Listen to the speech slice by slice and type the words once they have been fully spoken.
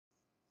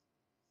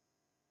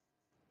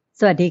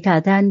สวัสดีค่ะ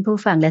ท่านผู้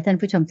ฟังและท่าน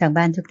ผู้ชมทาง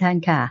บ้านทุกท่าน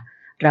ค่ะ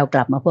เราก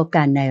ลับมาพบ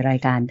กันในราย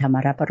การธรรม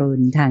รับอรุ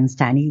ณทางส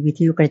ถานีวิท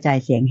ยุกระจาย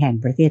เสียงแห่ง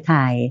ประเทศไท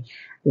ย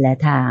และ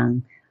ทาง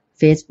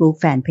Facebook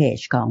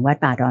Fanpage ของวัด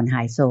ป่าดอนห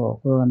ายโศก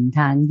รวม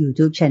ทั้ง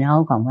YouTube Channel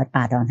ของวัด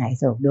ป่าดอนหาย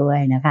โศกด้วย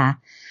นะคะ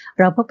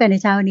เราพบกันใน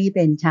เช้านี้เ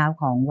ป็นเช้า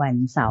ของวัน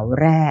เสาร์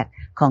แรก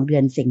ของเดื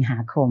อนสิงหา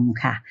คม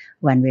ค่ะ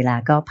วันเวลา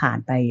ก็ผ่าน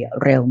ไป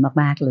เร็ว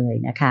มากๆเลย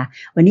นะคะ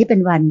วันนี้เป็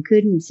นวัน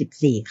ขึ้น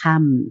14ค่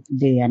ำ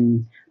เดือน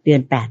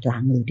8หลั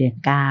งหรือเดือน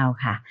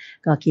9ค่ะ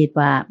ก็คิด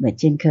ว่าเหมือน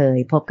เช่นเคย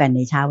พบกันใน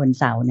เช้าวัน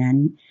เสาร์นั้น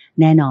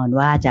แน่นอน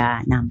ว่าจะ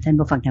นำท่าน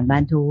ผู้ฟังทางบ้า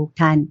นทุก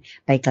ท่าน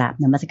ไปกราบ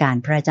นมัสการ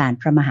พระอาจารย์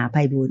พระมหาไพ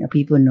บูลย์อ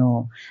ภิปุโน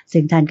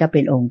ซึ่งท่านก็เป็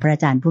นองค์พระอ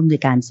าจารย์ผู้อำนว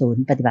ยการศูน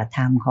ย์ปฏิบัติธ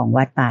รรมของ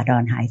วัดป่าดอ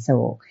นหายโศ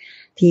ก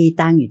ที่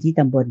ตั้งอยู่ที่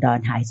ตำบลดอน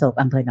หายโศก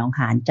อำเภอหนองห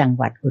านจังห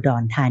วัดอุด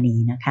รธานี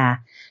นะคะ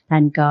ท่า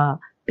นก็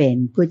เป็น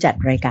ผู้จัด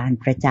รายการ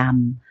ประจ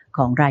ำข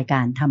องรายกา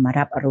รธรรม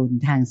รับอรุณ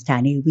ทางสถา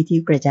นีวิท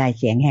ยุกระจาย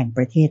เสียงแห่งป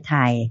ระเทศไท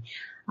ย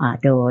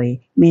โดย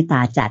เมตต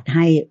าจัดใ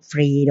ห้ฟ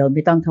รีโดยไ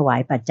ม่ต้องถวา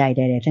ยปัจจัยใ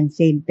ดๆทั้ง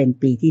สิ้นเป็น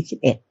ปีที่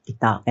11ติด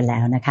ต่อกันแล้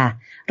วนะคะ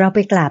เราไป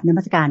กราบน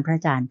มัสการพระอ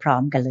าจารย์พร้อ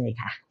มกันเลย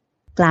ค่ะ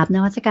กราบน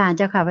มัสการเ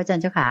จ้าค่ะพระอาจาร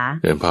ย์เจ้าค่ะ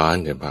เดินพร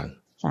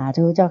สา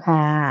ธุเจ้าค่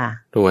ะ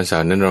ทุกวันเสา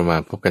ร์นั้นเรามา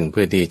พบกันเ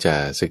พื่อที่จะ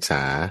ศึกษ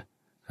า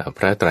พ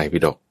ระไตรปิ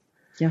ฎก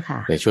เจ้าค่ะ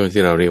ในช่วง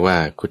ที่เราเรียกว่า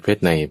ขุดเพช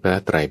รในพระ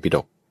ไตรปิฎ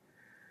ก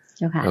เ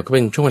จ้าค่ะก็เ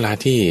ป็นช่วงเวลา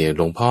ที่ห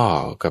ลวงพ่อ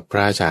กับพร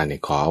ะอาจารย์เนี่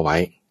ยขอเอาไว้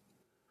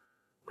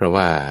เพราะ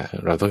ว่า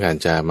เราต้องการ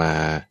จะมา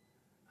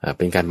เ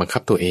ป็นการบังคั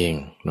บตัวเอง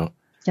เนาะ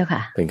เจ้าค่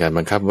ะเป็นการ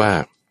บังคับว่า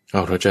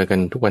เราเจอกัน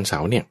ทุกวันเสา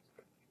ร์เนี่ย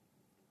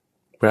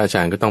พระอาจ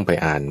ารย์ก็ต้องไป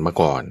อ่านมา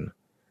ก่อน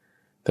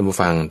ท่านผู้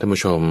ฟังท่าน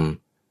ผู้ชม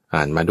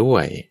อ่านมาด้ว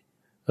ย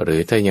หรือ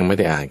ถ้ายังไม่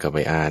ได้อ่านก็ไป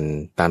อ่าน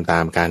ตา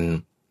มกัน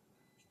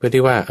เพื่อ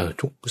ที่ว่า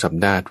ทุกสัป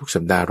ดา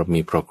ห์เรา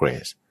มี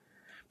progress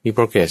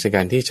ในก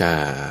ารที่จะ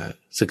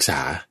ศึกษา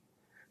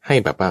ให้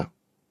แบบว่า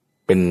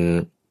เ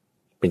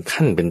ป็น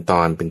ขั้นเป็นต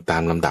อนเป็นตา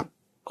มลำดับ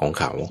ของ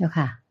เขาเจ้า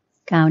ค่ะ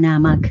ก้าวหน้า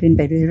มากขึ้นไ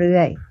ปเรื่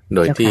อยๆโด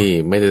ยที่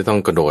ไม่ได้ต้อง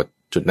กระโดด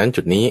จุดนั้น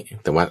จุดนี้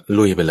แต่ว่า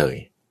ลุยไปเลย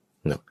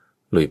เนาะ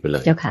ลุยไปเล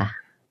ยเจ้าค่ะ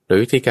โดย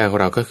วิธีการของ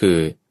เราก็คือ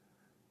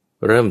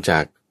เริ่มจา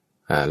ก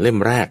เล่ม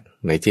แรก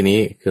ในที่นี้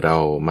คือเรา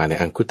มาใน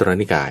อังคุตร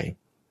นิกาย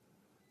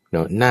เน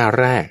าะหน้า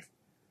แรก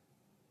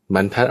บ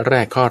รรทัดแร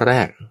กข้อแร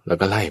กแล้ว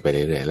ก็ไล่ไปเ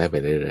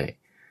รื่อย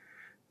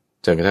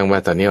ๆจนกระทั่งว่า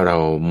ตอนนี้เรา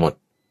หมด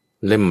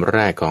เล่มแร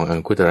กของอั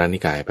งคุตรนิ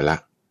กายไปละ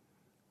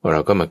เรา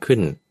ก็มาขึ้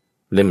น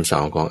เล่ม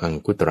2ของอัง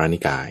คุตร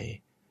นิกาย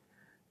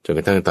จนก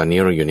ระทั่งตอนนี้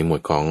เราอยู่ในหมว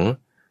ดของ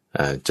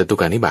จตุ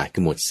การนิบาตคื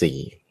อหมวด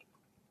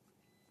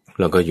4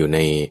แล้วก็อยู่ใน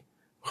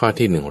ข้อ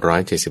ที่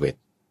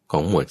171ขอ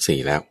งหมวด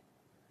4แล้ว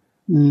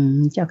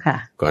เจ้าค่ะ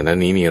ก่อนหน้า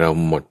นี้นี่เรา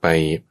หมดไป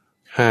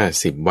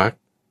50วรรค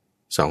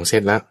2เซ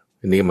ตแล้ว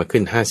อันนี้มาขึ้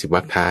น50ว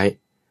รรคท้าย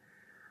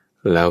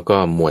แล้วก็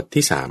หมวด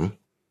ที่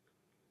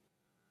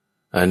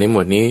3ในหม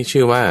วดนี้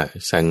ชื่อว่า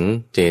สัญ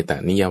เจต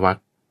นิยวรรค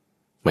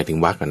หมายถึง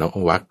วรรคเนาะ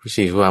วรรค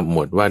ชื่อว่าหม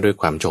วดว่าด้วย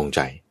ความจงใ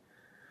จ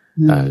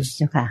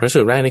พระสู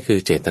ตรแรกนี่คือ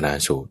เจตนา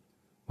สูตร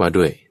ว่า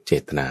ด้วยเจ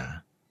ตนา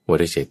ว่า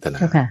ด้วยเจตนา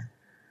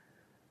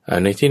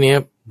ในที่นี้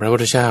พระพุท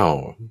ธเจ้า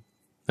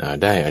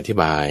ได้อธิ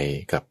บาย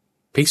กับ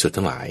ภิกษุ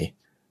ทั้งหลาย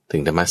ถึ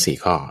งธรรมะ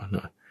4ข้อเน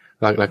าะ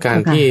หลักการ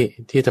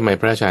ที่ทำไม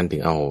พระอาจารย์ถึ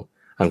งเอา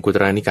อังคุต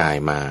รนิกาย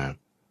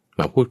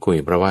มาพูดคุย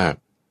เพราะว่า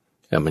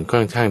มันค่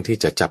อนข้างที่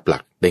จะจับหลั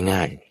กได้ง่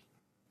าย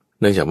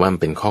เนื่องจากว่ามัน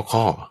เป็นข้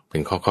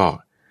อ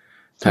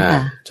ถ้า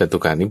จตุ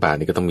การนิบาต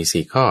นี่ก็ต้องมี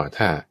4ข้อ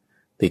ถ้า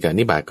ติการ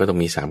นิบาตก็ต้อง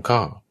มี3ข้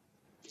อ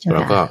เร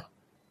าก็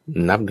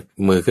นับ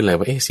มือขึ้นเลย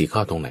ว่า4ข้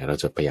อตรงไหนเรา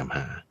จะพยายามห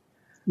า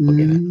โอเค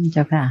นะเ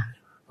จ้าค่ะ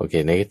โอเค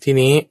ในที่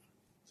นี้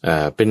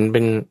เป็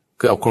น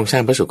คือเอาโครงสร้า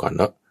งพระสูตรก่อน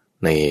เนาะ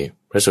ใน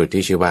พระสูตร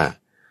ที่ชื่อว่า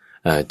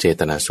เจ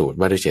ตนาสูตร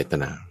ว่าด้วยเจต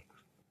นา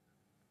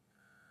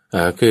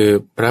คือ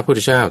พระพุทธ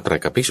เจ้าตรัส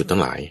กับภิกษุทั้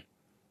งหลาย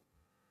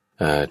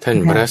ท่าน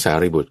พระสา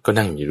รีบุตรก็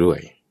นั่งอยู่ด้วย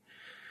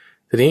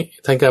ทีนี้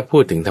ท่านก็พู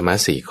ดถึงธรรมะ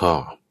4ข้อ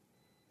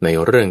ใน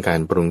เรื่องการ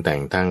ปรุงแต่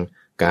งทาง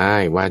กา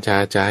ยวาจา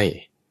ใจ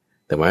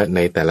แต่ว่าใน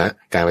แต่ละ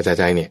กายวาจา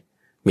ใจเนี่ย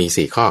มี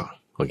4ข้อ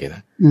โอเคน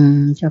ะ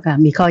เจ้าค่ะ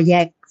มีข้อแย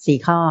ก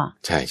4ข้อ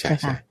ใช่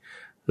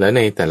แล้วใ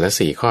นแต่ละ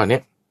4ข้อเนี้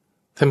ย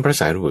ท่านพระ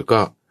สารีบุตรก็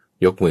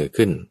ยกมือ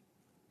ขึ้น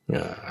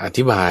อ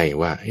ธิบาย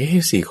ว่า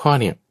4ข้อ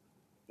เนี่ย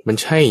มัน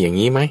ใช่อย่าง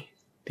นี้ไหม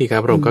ที่ข้า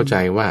พระองค์เข้าใจ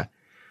ว่า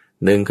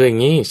1คืออย่า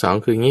งนี้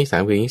2คืออย่างนี้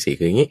3คืออย่างนี้4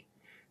คืออย่างนี้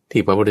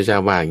ที่พระพุทธเจ้า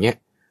ว่าอย่างเงี้ย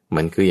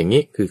มันคืออย่าง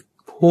นี้คือ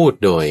พูด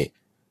โดย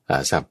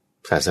ศัพท์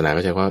ศาสนาก็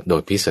ใช้ว่าโด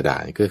ยพิสดา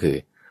รก็คือ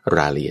ร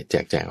ายละเอียดแจ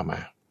กแจงออกมา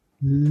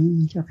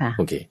เจ้าค่ะ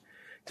โอเค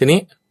ทีนี้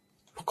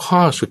ข้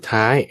อสุด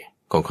ท้าย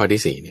ของข้อ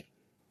ที่4เนี่ย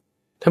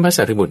ท่านพระส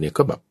ารีบุตรเนี่ย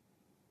ก็แบบ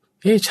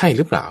ใช่ห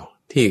รือเปล่า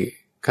ที่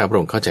ข้าพระ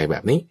องค์เข้าใจแบ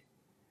บนี้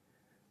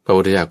พระ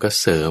พุทธเจ้าก็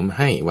เสริมใ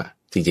ห้ว่า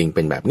จริงๆเ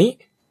ป็นแบบนี้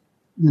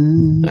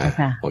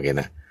โอเค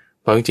นะ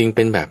พอจริงๆเ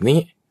ป็นแบบนี้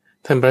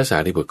ท่านพระสา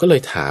รีบุตรก็เล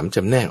ยถามจ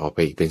ำแนกออกไป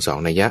อีกเป็น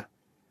2นัยยะ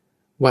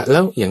ว่าแล้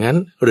วอย่างนั้น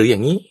หรืออย่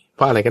างนี้เพ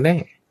ราะอะไรกันแน่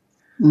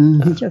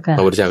พ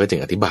ระพุทธเจ้าก็จึ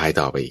งอธิบาย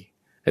ต่อไปอีก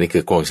อันนี้คื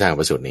อโครงสร้างพ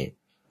ระสูตรนี้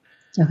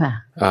เจ้าค่ะ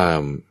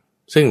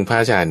ซึ่งพระ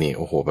อาจารย์นี่โ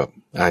อ้โหแบบ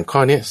อ่านข้อ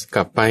นี้ก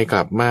ลับไปก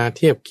ลับมาเ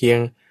ทียบเคียง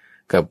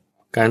กับ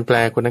การแปล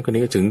คนนั้นคน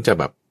นี้ก็ถึงจะ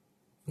แบบ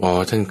อ๋อ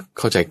ท่าน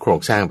เข้าใจโครง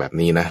สร้างแบบ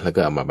นี้นะแล้วก็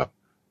เอามาแบบ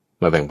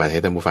มาแบ่งปันให้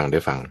ท่านผู้ฟังได้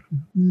ฟัง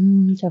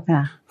เจ้าค่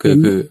ะคื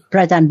อพร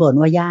ะอาจารย์บ่น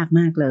ว่ายาก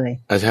มากเลย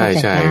ใช่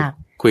ใช่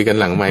คุยกัน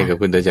หลังไมค์กับ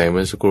คุณตาใจเ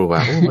มื่อสักครู่ว่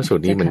าโอ้พระสูต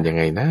รนี้มันยัง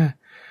ไงนะ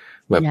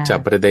แบบจับ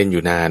ประเด็นอ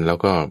ยู่นานแล้ว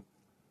ก็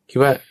คิด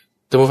ว่า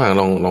ท่านผู้ฟัง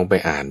ลองไป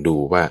อ่านดู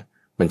ว่า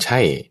มันใช่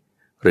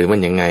หรือมัน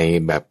ยังไง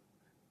แบบ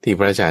ที่พ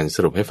ระอาจารย์ส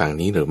รุปให้ฟัง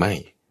นี้หรือไม่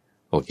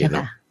โอเคเน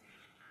าะ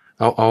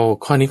เอา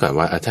ข้อนี้ก่อน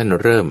ว่าท่าน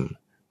เริ่ม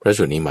พระ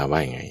สูตรนี้มาว่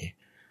ายังไง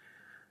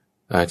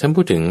ท่าน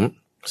พูดถึง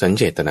สัญ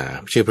เจตนา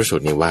ชื่อพระสู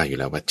ตรนี้ว่าอยู่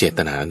แล้วว่าเจต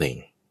นาเอง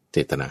เจ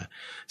ตนา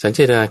สัญเจ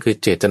ตนาคือ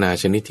เจตนา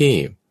ชนิดที่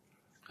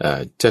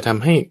จะท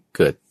ำให้เ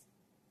กิด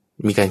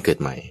มีการเกิด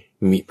ใหม่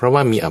เพราะว่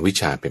ามีอวิช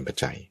ชาเป็นปัจ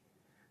จัย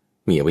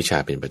มีอวิชชา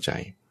เป็นปัจจั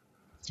ย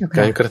ก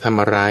ารกระท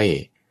ำอะไร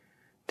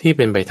ที่เ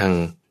ป็นไปทาง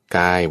ก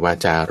ายวา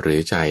จาหรือ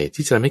ใจ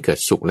ที่จะทำให้เกิด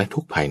สุขและทุ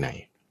กข์ภายใน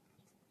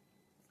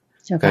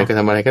การกระท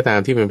ำอะไรก็ตาม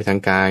ที่เป็นไปทา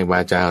งกายวา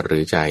จาหรื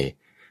อใจ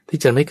ที่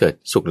จะทำให้เกิด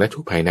สุขและทุ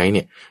กข์ภายในเ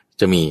นี่ย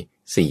จะมี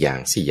4 อย่า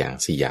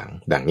ง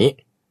ดังนี้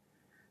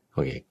โอ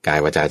เคกาย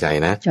วาจาใจ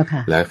นะ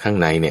แล้วข้าง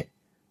ในเนี่ย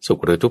สุข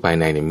หรือทุกข์ภาย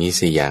ในเนี่ยมี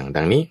4 อย่าง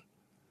ดังนี้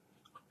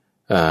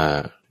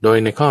โดย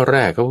ในข้อแร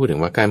กก็พูดถึง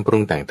ว่าการปรุ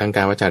งแต่งทางก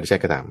ายวาจาหรือใจ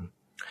ก็ตาม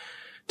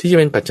ที่จะ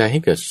เป็นปัจจัยให้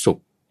เกิดสุข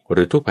ห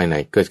รือทุกข์ภายใน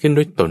เกิดขึ้น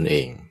ด้วยตนเอ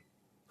ง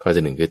ข้อ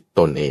ที่ 1คือ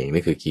ตนเอง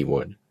นี่คือคีย์เวิ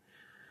ร์ด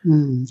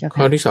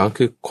ข้อที่ 2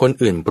คือคน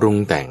อื่นปรุง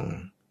แต่ง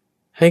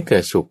ให้เกิ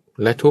ดสุข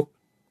และทุกข์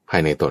ภา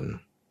ยในตน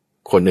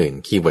คนอื่น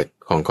คีย์เวิร์ด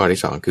ของข้อที่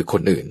 2คือค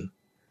นอื่น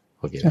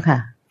โอเคค่ะ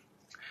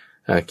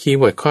คีย์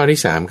เวิร์ดข้อที่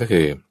 3ก็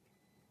คือ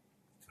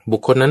บุ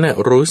คคลนั้นน่ะ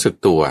รู้สึก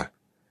ตัว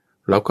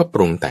แล้วก็ป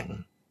รุงแต่ง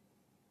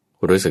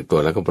รู้สึกตัว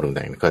แล้วก็ปรุงแ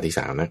ต่งข้อที่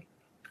 3นะ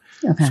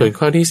ส่วน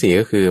ข้อที่ 4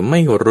ก็คือไม่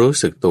รู้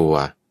สึกตัว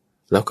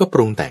แล้วก็ป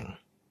รุงแต่ง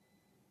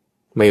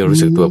ไม่รู้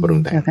สึกตัวปรุง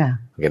แต่ง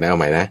โอเคนะเอา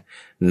ใหม่นะ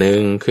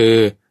1คือ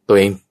ตัวเ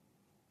อง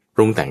ป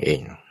รุงแต่งเอง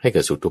ให้เ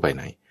กิดสุขทุกข์ภาย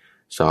ใน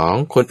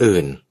2คน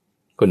อื่น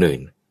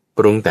ป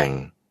รุงแต่ง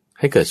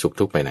ให้เกิดสุข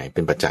ทุกข์ภายในเ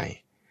ป็นปัจจัย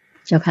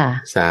เจ้าค่ะ3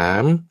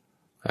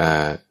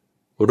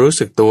รู้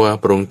สึกตัว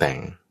ปรุงแต่ง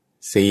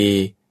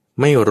4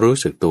ไม่รู้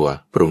สึกตัว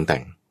ปรุงแต่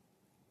ง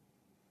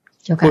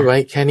พูดไว้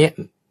แค่นี้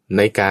ใ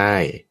นกา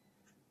ย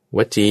ว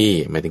จี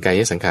หมายถึงกาย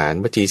สังขาร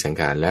วจีสัง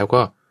ขารแล้ว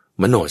ก็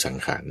มโนสัง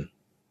ขาร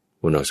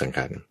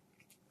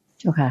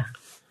เจ้าค่ะ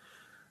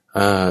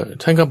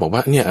ท่านก็บอกว่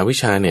าเนี่ยอวิช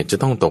ชาเนี่ยจะ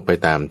ต้องตกไป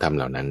ตามธรรมเ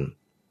หล่านั้น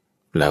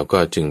แล้วก็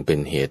จึงเป็น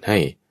เหตุให้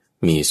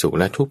มีสุข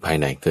และทุกข์ภาย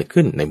ในเกิด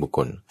ขึ้นในบุคค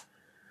ล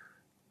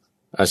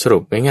สรุ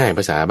ปง่ายๆภ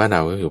าษาบ้านเร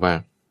าก็คือว่า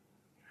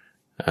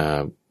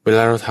เวล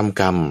าเราทำ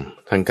กรรม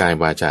ทางกาย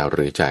วาจาห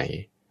รือใจ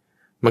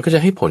มันก็จะ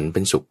ให้ผลเป็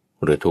นสุข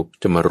หรือทุกข์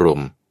จะมารวม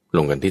ล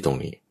งกันที่ตรง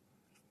นี้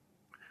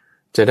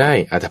จะได้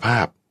อัตภา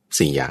พ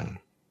4 อย่าง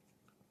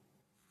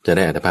จะไ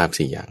ด้อัตภาพ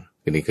4 อย่าง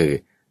นี่คือ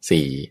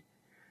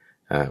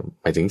4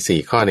หมายถึง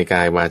4ข้อในก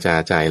ายวาจา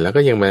ใจแล้วก็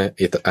ยังมา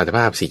อัตภ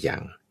าพ4 อย่า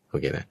งโอ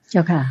เคนะเจ้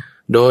าค่ะ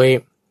โดย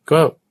ก็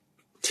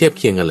เทียบเ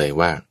คียงกันเลย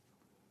ว่า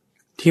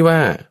ที่ว่า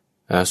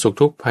สุข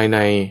ทุกข์ภายใน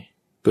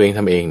ตัวเองท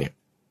ำเองเนี่ย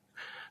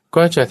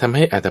ก็จะทำใ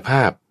ห้อัตภ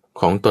าพ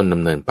ของตนด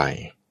ำเนินไป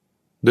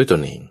ด้วยต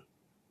นเอง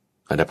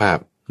อัตภาพ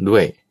ด้ว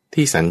ย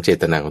ที่สัญเจ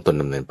ตนาของตน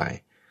ดำเนินไป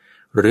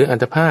หรืออั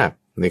ตภาพ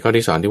ในข้อ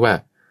ที่ 2ที่ว่า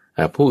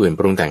ผู้อื่น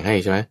ปรุงแต่งให้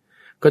ใช่ไหม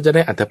ก็จะไ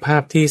ด้อัตภา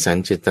พที่สัญ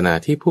เจตนา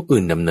ที่ผู้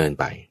อื่นดำเนิน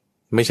ไป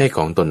ไม่ใช่ข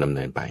องตนดำเ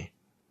นินไป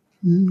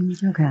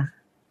เจ้าค่ะ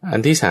อั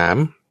นที่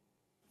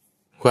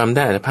 3ความไ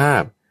ด้อัตภา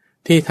พ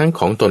ที่ทั้ง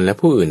ของตนและ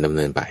ผู้อื่นดำเ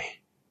นินไป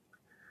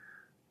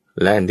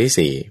และอัน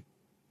ที่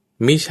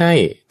4ไม่ใช่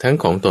ทั้ง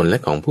ของตนและ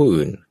ของผู้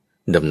อื่น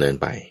ดำเนิน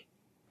ไป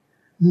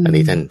อัน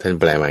นี้ท่าน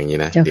แปลมาอย่างนี้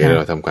นะเดี๋ยวเ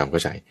ราทำความเข้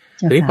าใจ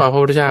ทีนี้พอพร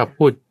ะพุทธเจ้า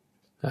พูด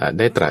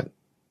ได้ตรัส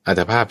อั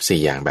ตภาพ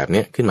4 อย่างแบบ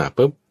นี้ขึ้นมา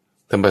ปุ๊บ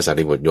ท่านพระสา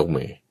รีบุตรยก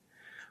มือ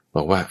บ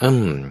อกว่า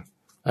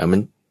มัน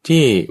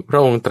ที่พร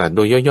ะองค์ตรัสโด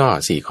ยย่อ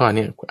ๆ4 ข้อ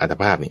นี้อัต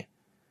ภาพเนี่ย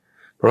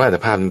เพราะว่าอัต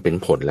ภาพมันเป็น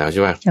ผลแล้วใ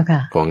ช่ไหม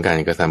ของการ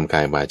กระทำก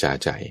ายวาจา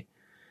ใจ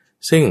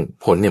ซึ่ง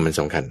ผลเนี่ยมัน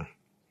สำคัญ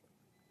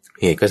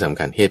เหตุก็สำ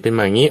คัญเหตุเป็นม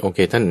าอย่างนี้โอเค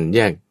ท่านแย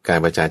กกาย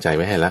วาจาใจไ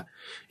ว้ให้ละ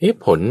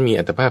ผลมี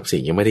อัตภาพ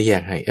4ยังไม่ได้แย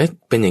กให้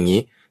เป็นอย่างนี้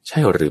ใช่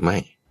หรือไม่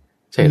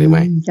ใช่หรือไ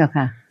ม่เจ้า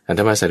ค่ะอัตถ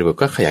าสารีบุตร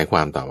ก็ขยายคว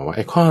ามต่อมาว่า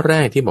ข้อแร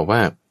กที่บอกว่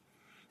า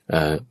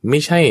ไม่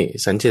ใช่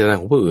สัญเจตนา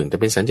ของผู้อื่นแต่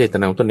เป็นสัญเจต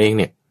นาของตนเอง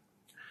เนี่ย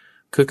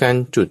คือการ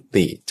จุ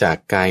ติจาก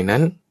กายนั้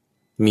น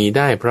มีไ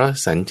ด้เพราะ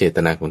สัญเจต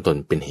นาของตน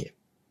เป็นเหตุ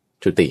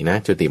จุตินะ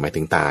จุติหมาย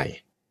ถึงตาย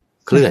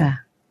เคลื่อน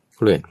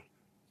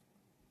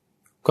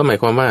ก็หมาย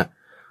ความว่า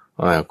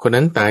คน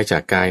นั้นตายจา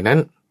กกายนั้น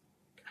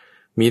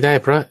มีได้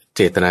เพราะเ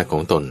จตนาขอ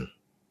งตน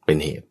เป็น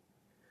เหตุ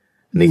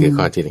นี่คือ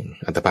ข้อที่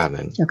1อัตภาพ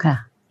นั้นเจ้าค่ะ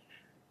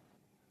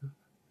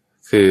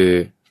คือ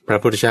พระ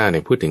พุทธเจ้าเ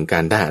นี่ยพูดถึงกา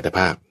รได้อัตภ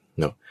าพ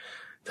เนาะ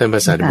ท่านพร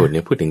ะสารีบุตรเ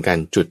นี่ยพูดถึงการ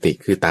จุติ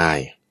คือตาย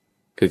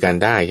คือการ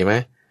ได้ใช่ไหม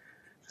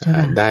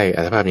ได้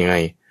อัตภาพยังไง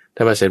ท่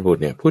านพระสารีบุต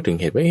รเนี่ยพูดถึง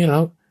เหตุว่าแล้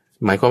ว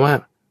หมายความว่า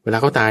เวลา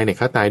เขาตายเนี่ยเ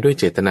ขาตายด้วย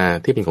เจตนา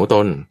ที่เป็นของต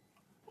น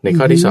ใน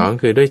ข้อที่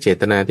2คือด้วยเจ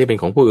ตนาที่เป็น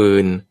ของผู้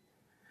อื่น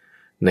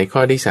ในข้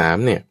อที่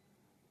3เนี่ย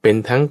เป็น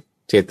ทั้ง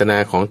เจตนา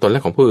ของตนแล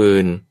ะของผู้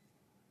อื่น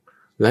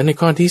และใน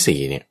ข้อที่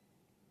4เนี่ย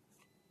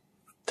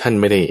ท่าน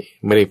ไม่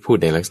ได้พูด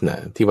ในลักษณะ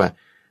ที่ว่า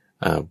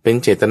เป็น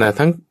เจตนา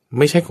ทั้ง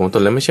ไม่ใช่ของต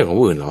นและไม่ใช่ของ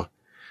ผู้อื่นหรอ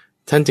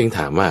ท่านจึงถ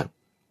ามว่า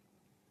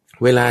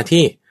เวลา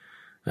ที่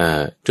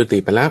จุติ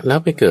ไปแล้ว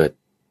ไปเกิด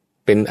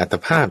เป็นอัต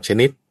ภาพช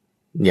นิด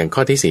อย่างข้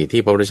อที่สี่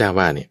ที่พระพุทธเจ้า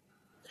ว่าเนี่ย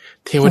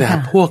เทวดา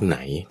พวกไหน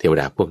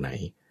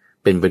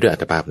เป็นไปด้วยอั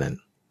ตภาพนั้น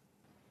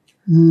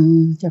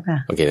เจ้าค่ะ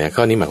โอเคนะ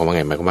ข้อนี้หมายความว่าไ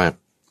งหมายความว่า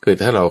คือ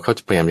ถ้าเรา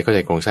พยายามจะเข้าใจ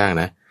โครงสร้าง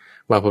นะ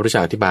ว่าพระพุทธเจ้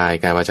าอธิบาย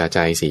กายวาจาใจ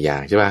สี่อย่า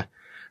งใช่ป่ะ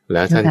แ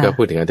ล้วท่านก็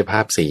พูดถึงอัตภา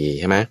พสี่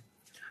ใช่ไหม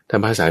ท่าน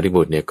พระสารี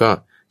บุตรเนี่ยก็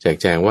แจก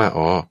แจงว่า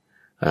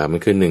มัน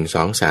คือ1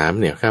 2 3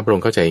เนี่ยข้าพระอง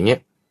ค์เข้าใจอย่างเงี้ย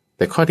แ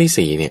ต่ข้อที่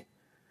สี่เนี่ย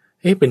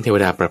เป็นเทว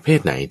ดาประเภท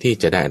ไหนที่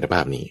จะได้อัตภ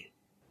าพนี้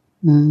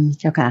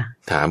เจ้าค่ะ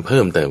ถามเ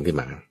พิ่มเติมขึ้น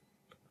มา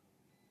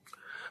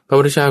พระ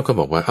พุทธเจ้าก็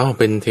บอกว่า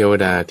เป็นเทว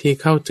ดาที่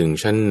เข้าถึง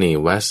ชั้นเน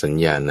วสัญ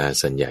ญานา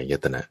สัญญาย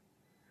ตนะ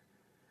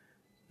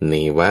เน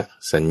ว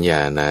สัญญา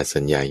นาสั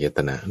ญญายต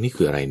นะนี่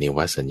คืออะไรเนว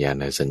สัญญา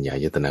นาสัญญา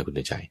ยตนะคุณ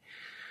ใจ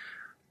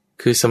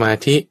คือสมา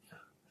ธิ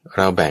เ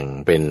ราแบ่ง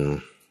เป็น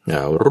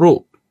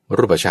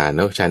รูปฌานเ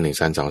นอะฌาน1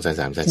ฌาน2ฌาน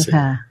3ฌาน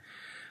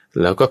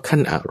4แล้วก็ขั้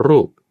นอรู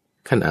ป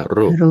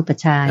รูป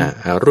ฌาน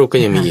รูปก็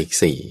ยังมีอีก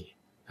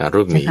4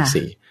รูปมีอีก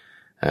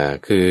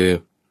4คือ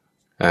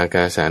อาก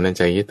าสานัญ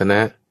จายตนะ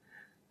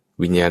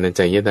วิญญาณัญ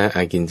จายตนะอ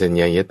ากิญจัญ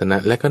ญายตนะ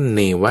และก็เน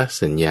ว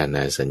สัญญาน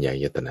าสัญญา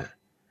ยตนะ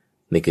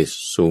นี่คือ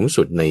สูง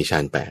สุดในฌา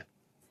น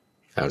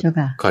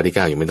8ข้อที่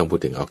9ยังไม่ต้องพูด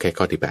ถึงเอาแค่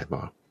ข้อที่8พ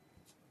อ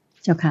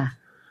เจ้าค่ะ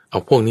เอา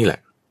พวกนี้แหล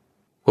ะ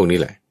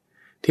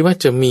ที่ว่า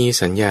จะมี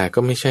สัญญาก็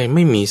ไม่ใช่ไ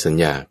ม่มีสัญ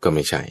ญาก็ไ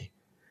ม่ใช่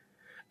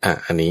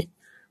อันนี้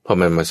พอ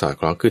มันมาสอด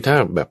คล้องคือถ้า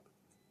แบบ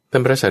ท่า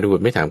นพระสารีบุต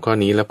รไม่ถามข้อ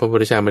นี้แล้วพระพุท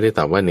ธเจ้าไม่ได้ต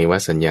อบว่าเนว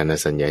สัญญานา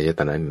สัญญาย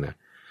ตนะนี่นะ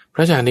พร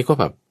ะอาจารย์นี่ก็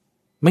แบบ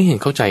ไม่เห็น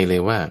เข้าใจเล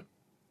ยว่า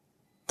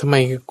ทำไม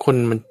คน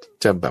มัน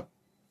จะแบบ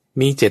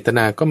มีเจตน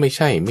าก็ไม่ใ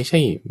ช่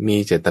มี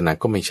เจตนา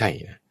ก็ไม่ใช่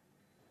นะ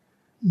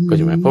ก็ใ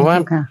ช่ไหมเพราะ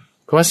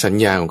ว่าสัญ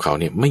ญาของเขา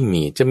เนี่ยไม่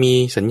มีจะมี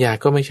สัญญา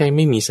ก็ไม่ใช่ไ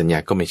ม่มีสัญญา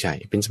ก็ไม่ใช่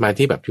เป็นสมา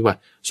ธิแบบที่ว่า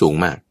สูง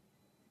มาก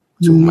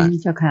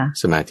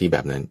สมาธิแบ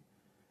บนั้น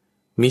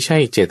ไม่ใช่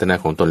เจตนา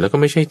ของตนแล้วก็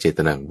ไม่ใช่เจต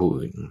นาของผู้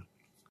อื่น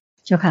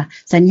เจ้าค่ะ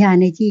สัญญา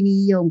ในที่นี้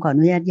โยมขออ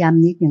นุญาตย้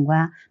ำนิดนึงว่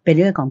าเป็น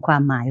เรื่องของควา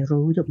มหมาย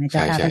รู้ถูกไหมเจ้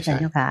าค่ะอาจาร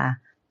ย์เจ้าค่ะ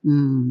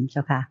เจ้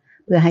าค่ะ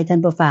เพื่อให้ท่าน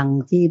ผู้ฟัง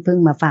ที่เพิ่ง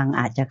มาฟัง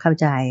อาจจะเข้า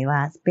ใจว่า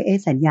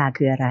สัญญา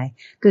คืออะไร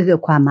ก็คือ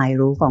ความหมาย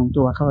รู้ของ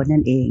ตัวเขานั่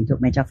นเองถูก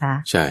ไหมเจ้าค่ะ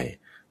ใช่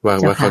ว่า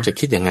เขาจะ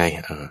คิดยังไง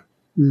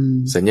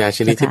สัญญาช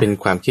นิดที่เป็น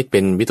ความคิดเป็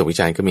นวิตกวิ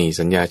จารณ์ก็มี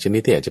สัญญาชนิ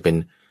ดที่อาจจะเป็น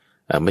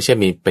ไม่ใช่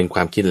มีเป็นคว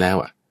ามคิดแล้ว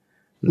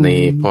ใน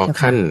พอ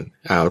ขั้น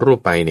รูป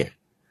ไปเนี่ย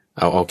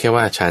เอาแค่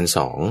ว่าฌาน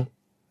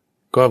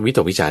2ก็วิต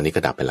กวิจารณ์นี้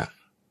ก็ดับไปละ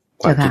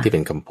ความคิดที่เ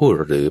ป็นคำพูด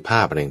หรือภ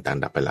าพอะไรต่าง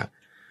ๆดับไปละ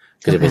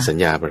ก็จะเป็นสัญ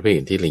ญาประเภท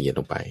อื่นที่ละเอียด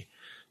ลงไป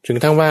จนกร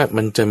ะทั่งว่า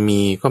มันจะมี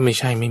ก็ไม่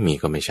ใช่ไม่มี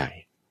ก็ไม่ใช่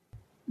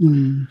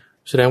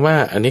แสดงว่า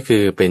อันนี้คื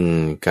อเป็น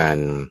ก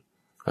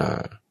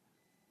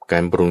า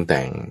รปรุงแ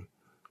ต่ง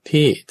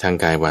ที่ทาง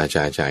กายวาจ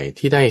าใจ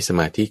ที่ได้ส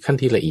มาธิขั้น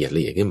ที่ละเอียด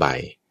ขึ้นไป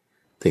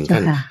ถึง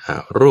ขั้น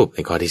รูปใน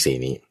ข้อที่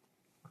4นี้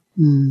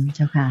เ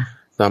จ้าค่ะ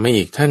ต่อมา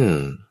อีกท่าน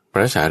พ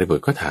ระสารีบุต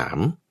รก็ถาม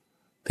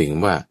ถึง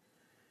ว่า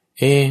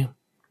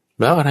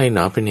แล้วอะไรหน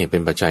อเป็นเหตุเป็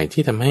นปัจจัย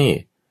ที่ทำให้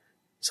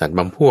สัตว์บ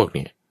างพวกเ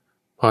นี่ย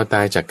พอต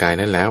ายจากกาย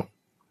นั้นแล้ว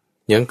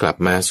ยังกลับ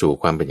มาสู่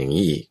ความเป็นอย่าง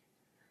นี้อีก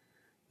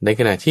ใน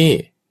ขณะที่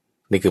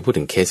นี่คือพูด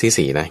ถึงเคส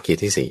ที่4นะเคส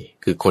ที่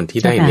4คือคนที่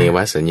ได้เนว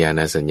สัญญาน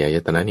าสัญญาย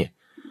ตนะเนี่ย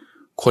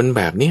คนแ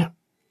บบเนี้ย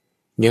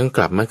ยังก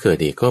ลับมาเกิด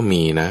อีกก็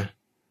มีนะ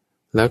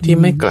แล้วที่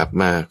ไม่กลับ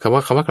มาคำว่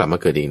ากลับมา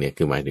เกิดอีกเนี่ย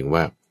คือหมายถึง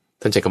ว่า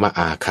ท่านใช้คำว่า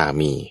อาคา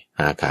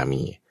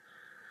มี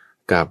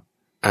กับ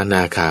อน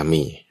าคา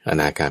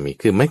มี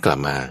คือไม่กลับ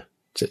มา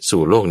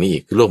สู่โลกนี้อี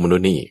กคือโลกมนุษ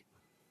ย์นี้อีก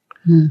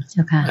เจ้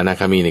าค่ะอนา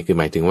คามีเนี่ยคือ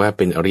หมายถึงว่าเ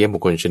ป็นอริยบุ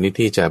คคลชนิด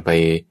ที่จะไป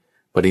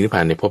ปรินิพพ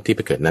านในภพที่ไ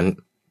ปเกิดนั้น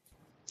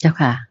เจ้า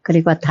ค่ะก็เรี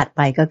ยกว่าถัดไ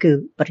ปก็คือ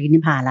ปรินิ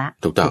พพานละ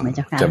ถูกต้อง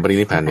จะปริ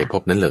นิพพานในภ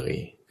พนั้นเลย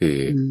คือ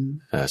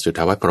สุทธ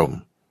าวาสพรหม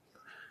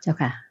เจ้า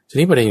ค่ะที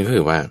นี้ประเด็นก็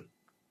คือว่า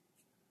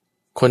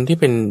คนที่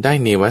เป็นได้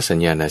เนวสัญ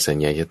ญานาสัญ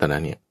ญายตนะ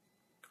เนี่ย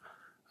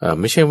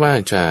ไม่ใช่ว่า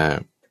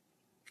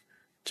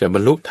จะบ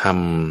รรลุธรรม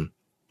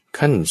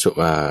ขั้น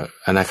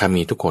อนาคา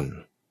มีทุกคน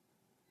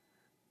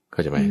เข้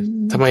าใจไหม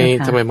ทำไ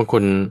มบางค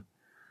น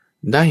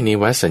ได้เน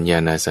วสัญญา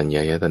นาสัญญ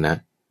ายตนะ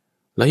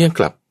แล้วยัง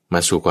กลับมา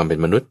สู่ความเป็น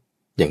มนุษย์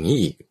อย่างนี้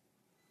อีก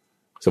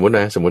สมมติ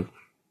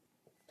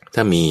ถ้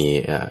ามี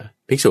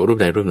ภิกษุรูป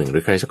ใดรูปหนึ่งหรื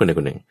อใครสักคนใด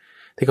คนหนึ่ง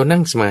ที่เขานั่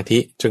งสมาธิ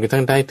จนกระทั่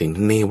งได้ถึง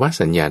เนว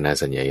สัญญานา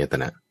สัญญายต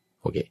นะ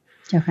โอเค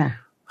เจ้าค่ะ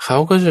เขา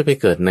ก็จะไป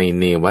เกิดใน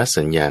เนว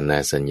สัญญานา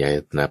สัญญาย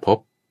ตนะภพ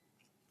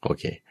โอ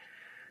เค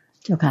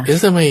เจ้าค่ะ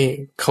ทำไม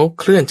เขา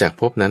เคลื่อนจาก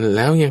ภพนั้นแ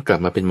ล้วยังกลับ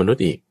มาเป็นมนุษ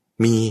ย์อีก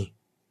มี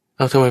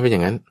ทำไมเป็นอย่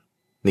างนั้น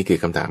นี่คือ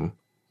คำถาม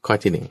ข้อ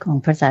ที่1ของ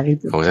ภาษาริ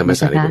บุตรของท่านภา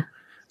ษาริบุตร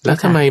แล้ว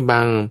ทำไมบ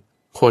าง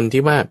คน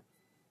ที่ว่า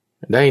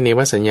ได้เนว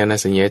สัญญานา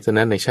สัญญายตน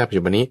ะในชาติปัจ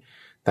จุบันนี้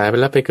ตายไป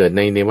แล้วไปเกิดใ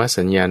นเนว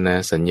สัญญานา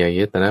สัญญาย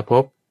ตนะภ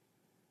พ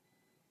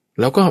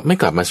แล้วก็ไม่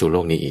กลับมาสู่โล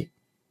กนี้อีก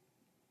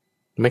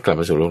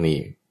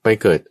ไป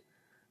เกิด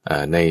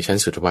ในชั้น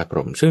สุทธวาสพร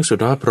หมซึ่งสุท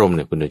ธวาสพรหมเ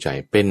นี่ยคุณดูใจ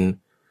เป็น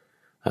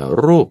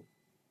รูป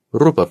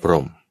พร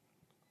หม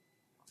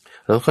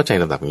แล้วเข้าใจ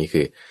ลำดับนี้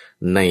คือ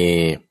ใน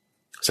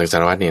สังสา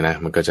รวัฏเนี่ยนะ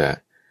มันก็จะ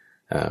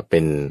เป็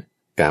น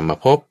กาม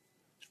ภพ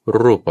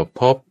รูป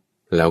ภพ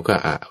แล้วก็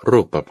อรู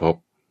ปภพ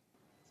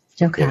เ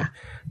จ้าค่ะ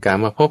กา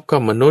มภพก็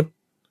มนุษย์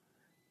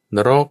น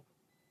รก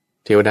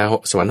เทวดา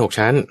สวรรค์6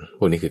ชั้นพ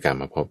วกนี้คือกา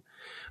มภพ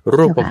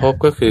รูปภพ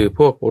ก็คือพ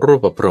วกรู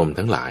ปพรหม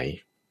ทั้งหลาย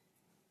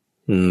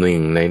หนึ่ง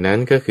ในนั้น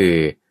ก็คือ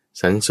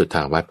สันสุทธ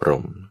าวาสพร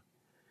หม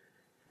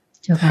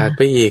ถัดไ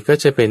ปอีกก็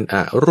จะเป็นอ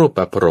รูป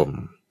พรหม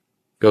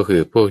ก็คื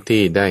อพวก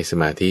ที่ได้ส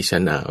มาธิชั้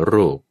นอ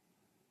รูป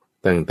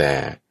ตั้งแต่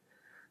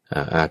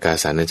อากา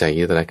สานัญจาย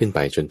ตนะขึ้นไป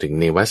จนถึง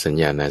เนวสัญ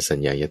ญานาสัญ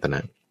ญายตนะ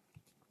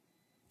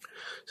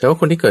แต่ว่า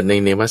คนที่เกิดใน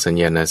เนวสัญ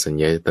ญานาสัญ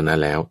ญายตนะ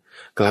แล้ว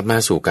กลับมา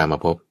สู่กาม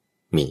ภพ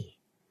มี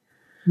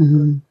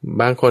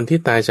บางคนที่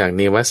ตายจากเ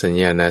นวสัญ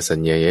ญานาสัญ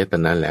ญายต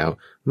นะแล้ว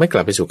ไม่ก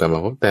ลับไปสู่กาม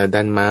ภพแต่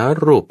ดันมา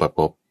รูปภ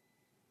พ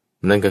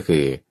นั่นก็คื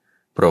อ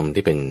พรหม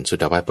ที่เป็นสุท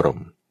ธาวาสพรหม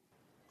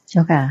เจ้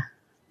าค่ะ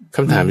ค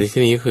ำถามใน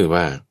ที่นี้ก็คือ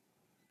ว่า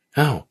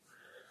อ้าว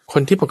ค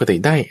นที่ปกติ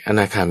ได้อ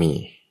นาคามี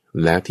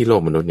แล้วที่โล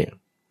กมนุษย์เนี่ย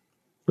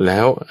แล้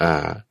ว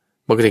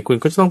ปกติคุณ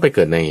ก็จะต้องไปเ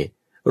กิดใน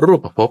รู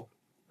ปภพ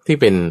ที่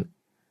เป็น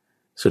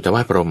สุทธาว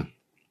าสพรหม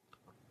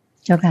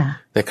เจ้าค่ะ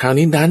แต่คราว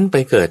นี้ดันไป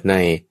เกิดใน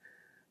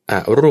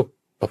รูป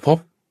ภพ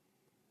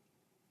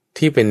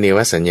ที่เป็นเนว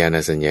สัญญาณ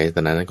สัญญาต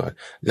อนนั้นก่อน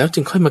แล้วจึ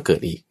งค่อยมาเกิ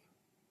ดอีก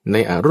ใน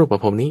รูป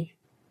ภพนี้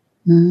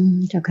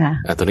เจ้าค่ะ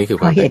ตัวนี้คือ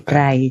ความเหตุไ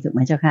รถูกไหม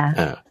เจ้าค่ะ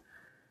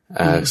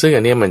ซึ่ง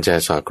อันนี้มันจะ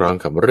สอดคล้อง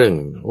กับเรื่อง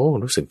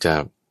รู้สึกจะ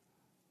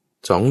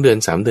2 เดือน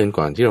 3 เดือน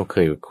ก่อนที่เราเค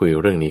ยคุย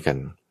เรื่องนี้กัน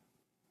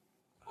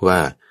ว่า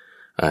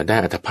ได้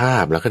อัตภา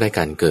พแล้วก็ได้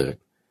การเกิด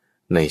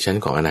ในชั้น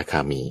ของอนาค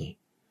ามี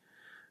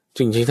จ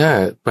ริงๆถ้า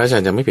พระอาจา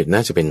รย์จะไม่ผิดน่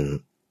าจะเป็น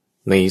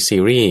ในซี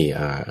รีส์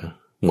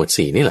หมวด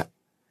4นี่แหละ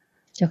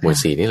หมวด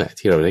4นี่แหละ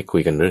ที่เราได้คุ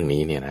ยกันเรื่อง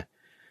นี้เนี่ยนะ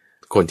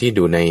คนที่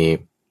ดูใน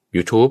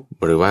YouTube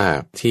หรือว่า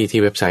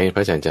ที่เว็บไซต์พร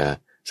ะอาจารย์จะ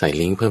ใส่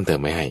ลิงก์เพิ่มเติม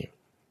ไว้ให้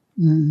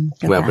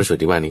ว่าพระสูตร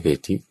ที่ว่านี้คือ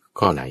ที่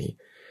ข้อไหน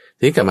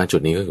ทีนี้กลับมาจุ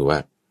ดนี้ก็คือว่า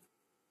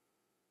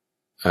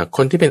ค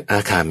นที่เป็นอา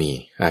คา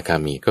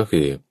มีก็คื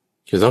อ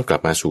จะต้องกลั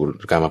บมาสู่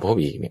กามภพ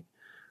อีกเนี่ย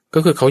ก็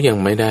คือเขายัง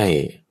ไม่ได้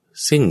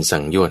สิ้นสั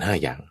งโยชน์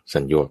5อย่างสั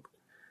งโยชน์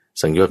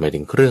หมายถึ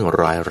งเครื่อง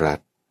ร้อยรัด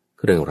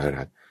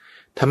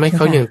ทำให้เข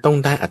ายังต้อง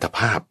ได้อัตภ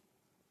าพ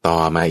ต่อ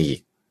มาอีก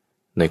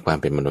ในความ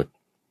เป็นมนุษย์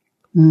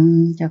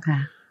เจ้าค่ะ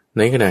ใ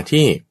นขณะ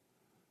ที่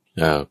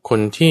คน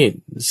ที่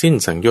สิ้น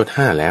สังโยชน์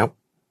5แล้ว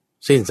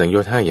สิ้นสังโย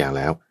ชน์5อย่างแ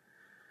ล้ว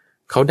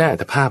เขาได้อั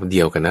ตภาพเดี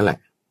ยวกันนั่นแหละ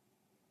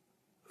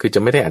คือจะ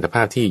ไม่ได้อัตภ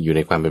าพที่อยู่ใน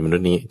ความเป็นมนุษ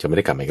ย์นี้จะไม่ไ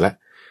ด้กลับมาอีกแล้ว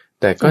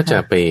แต่ก็จะ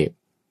ไป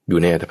อยู่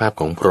ในอัตภาพ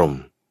ของพรหม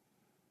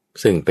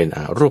ซึ่งเป็น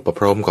รูปพ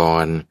รหมก่อ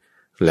น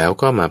แล้ว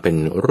ก็มาเป็น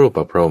รูป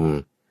พรหม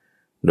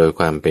โดย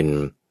ความเป็น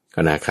อ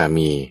นาคา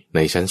มีใน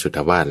ชั้นสุทธ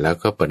าวาสแล้ว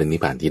ก็ปรินิพ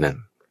พานที่นั่น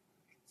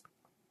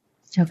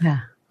เจ้าค่ะ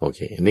โอเค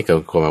นี่ก็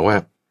หมายว่า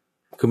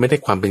คือไม่ได้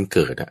ความเป็นเ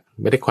กิด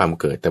ไม่ได้ความ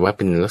เกิดแต่ว่าเ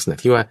ป็นลักษณะ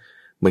ที่ว่า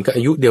เหมือนกับอ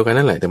ายุเดียวกัน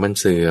นั่นแหละแต่มัน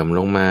เสื่อมล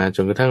งมาจ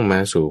นกระทั่งมา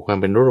สู่ความ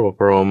เป็นรูป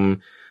พรหม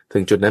ถึ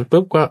งจุดนั้น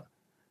ปุ๊บก็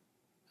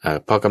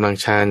พอกำลัง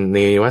ฌานใน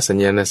วสัญ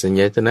ญาณสัญ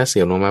ญาตนะเ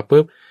สื่อมลงมา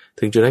ปุ๊บ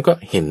ถึงจุดนั้นก็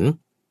เห็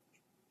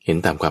น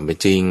ตามความเป็น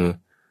จริง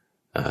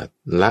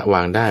ละว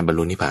างได้บรร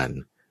ลุนิพพาน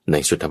ใน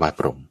สุทธาวาส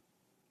พรหม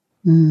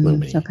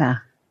เจ้าค่ะ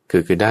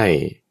คือได้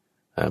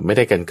ไม่ไ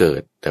ด้การเกิ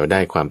ดแต่ว่าได้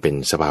ความเป็น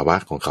สภาวะ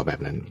ของเขาแบ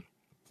บนั้น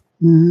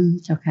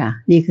เจ้าค่ะ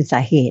นี่คือส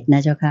าเหตุน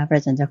ะเจ้าค่ะพระ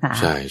อาจารย์เจ้าค่ะ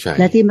ใช่ใช่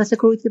และที่เมื่อสัก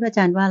ครู่ที่พระอาจ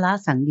ารย์ว่าละ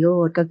สังโย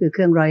ชน์ก็คือเค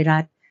รื่องร้อยรั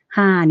ด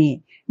5นี่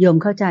โยม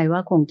เข้าใจว่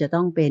าคงจะ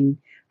ต้องเป็น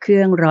เค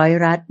รื่องร้อย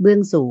รัดเบื้อ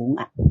งสูง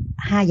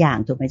5อย่าง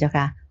ถูกไหมเจ้า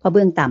ค่ะเพราะเ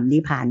บื้องต่ำ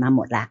นี่ผ่านมาห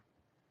มดละ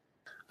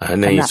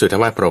ในสุทธา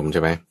วาสพรหมใ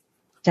ช่ไหม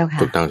เจ้าค่ะ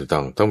ถูกต้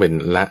องเป็น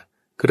ละ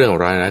เครื่อง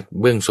ร้อยรัด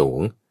เบื้องสูง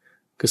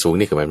คือสูง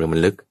นี่คือหมายถึงมั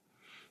นลึก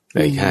ใน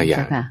5อย่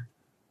าง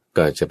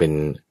ก็จะเป็น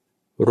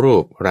รู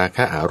ปราค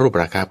ะรูป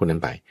ราคะพวกนั้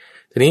นไป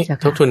ทีนี้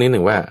ทบทวนนิดห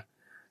นึ่งว่า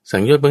สั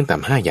งโยชน์เบื้องต่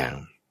ำ5อย่าง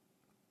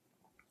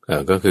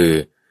ก็คือ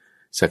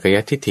สักกาย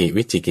ทิฏฐิ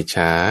วิจิกิจฉ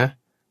า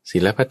ศี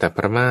ลพัตตป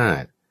ระมา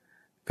ท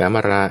กาม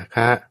ราค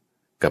ะ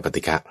กับป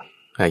ฏิฆะ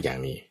5อย่าง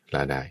นี้ล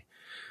ะได้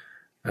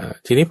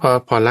ทีนี้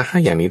พอละ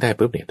5อย่างนี้ได้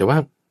ปุ๊บเนี่ยแต่ว่า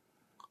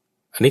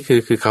อันนี้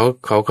คือ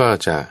เขาก็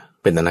จะ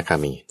เป็นอนาคา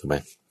มีถูกไหม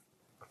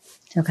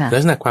ลั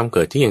กษณะความเ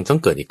กิดที่ยังต้อง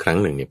เกิดอีกครั้ง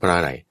หนึ่งเนี่ยเพราะ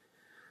อะไร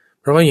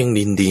เพราะว่ายัง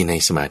ยินดีใน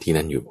สมาธิ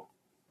นั้นอยู่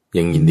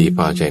ยังยินดีพ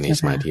อใจใน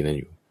สมาธินั้น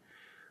อยู่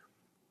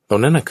ตร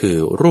งนั้นนะคือ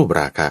รูป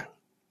ราคะ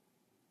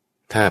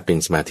ถ้าเป็น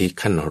สมาธิ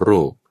ขั้น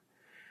รูป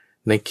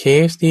ในเค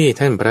สที่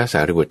ท่านพระสา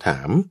รีบุตรถา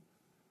ม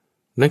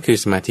นั่นคือ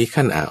สมาธิ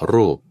ขั้นอ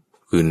รูป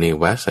คือเน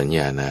วสัญญ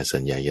านาสั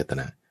ญญายต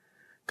นะ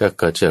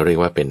ก็จะเรียก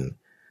ว่าเป็น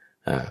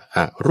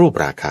รูป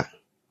ราคะ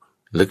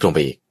ลึกลงไป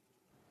อีก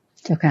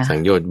สั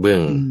งโยชน์เบื้อ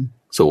ง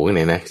สูงเ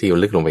นี่ยนะที่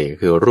ลึกลงไปอีก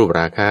คือรูป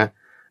ราคะ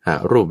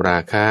รูปรา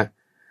คะ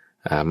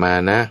มา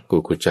นะกุ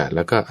กุจจะแ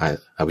ล้วก็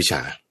อวิชช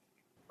า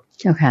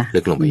เจ้าค่ะลึ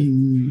กลงไปอีก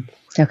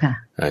เจ้าค่ะ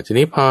ที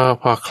นี้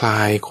พอคล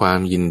ายความ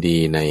ยินดี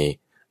ใน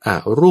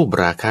รูป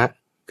ราคะ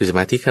คือสม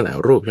าธิขณะ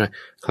รูปใช่ไหม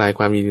คลายค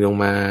วามยินดีลง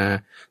มา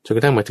จนกร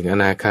ะทั่งมาถึงอ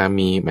นาคา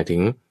มีหมายถึ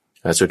ง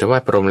สุทธาวา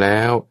สพรหมแล้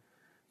ว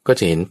ก็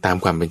จะเห็นตาม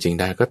ความเป็นจริง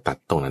ได้ก็ตัด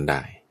ตรงนั้นไ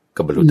ด้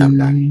ก็บรรลุตาม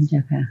ได้เจ้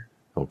าค่ะ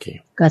โอเค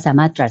ก็สา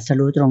มารถตรัส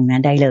รู้ตรงนั้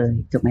นได้เลย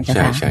ถูกไหมเจ้า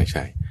ค่ะใ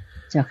ช่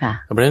เจ้าค่ะ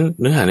เพราะฉะนั้น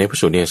เนื้อหาในพระ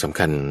สูตรเนี่ยสำ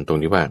คัญตรง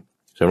ที่ว่า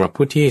สำหรับ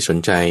ผู้ที่สน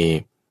ใจ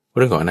เ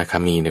รื่องของอนาคา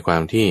มีในควา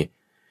มที่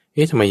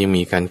ทำไมยัง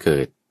มีการเกิ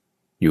ด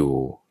อยู่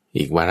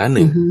อีกวาระห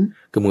นึ่ง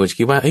คือมึงจะ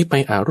คิดว่าไป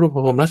รูป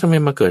ภพแล้วทำไม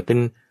มาเกิดเป็น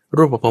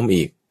รูปภพ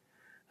อีก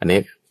อันนี้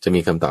จะมี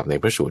คำตอบใน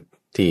พระสูตร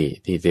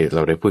ที่เร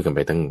าได้พูดกันไป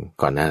ตั้ง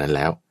ก่อนหน้านั้นแ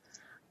ล้ว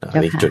อัน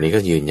นี้จุดนี้ก็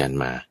ยืนยัน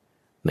มา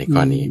ในข้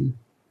อนี้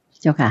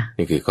เจ้าค่ะ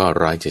นี่คือข้อ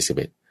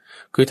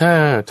171คือ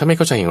ถ้าไม่เ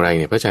ข้าใจอย่างไร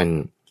เนี่ยพระอาจารย์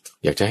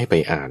อยากจะให้ไป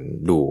อ่าน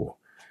ดู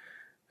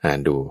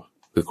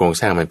คือโครง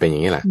สร้างมันเป็นอย่า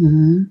งนี้แหละ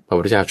พระ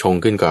พุทธเจ้าชง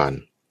ขึ้นก่อน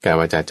กาย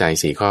วาจาใจ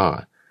4ข้อ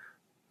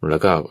แล้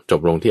วก็จ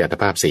บลงที่อัต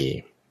ภาพ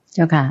4เ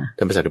จ้าค่ะ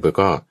ท่านพระสัตบุตร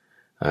ก็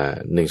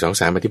1 2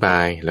 3อธิบา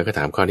ยแล้วก็ถ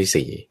ามข้อ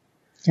ที่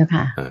4เจ้า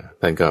ค่ะ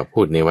ท่านก็พู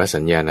ดเนว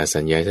สัญญาณ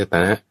สัญญาสัต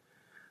นะ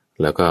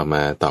แล้วก็ม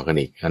าต่อกัน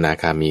อีกอนา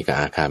คามีกับ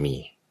อาคามี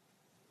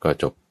ก็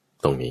จบ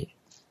ตรงนี้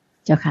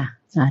เจ้าค่ะ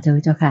สาธุ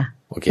เจ้าค่ะ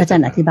อาจา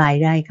รย์อธิบาย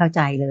ได้เข้าใ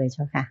จเลยเ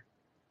จ้าค่ะ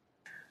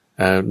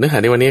เนื้อหา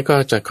ในวันนี้ก็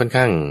จะค่อน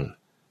ข้าง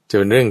จะเ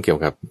ป็นเรื่องเกี่ยว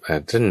กับ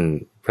ท่าน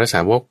พระส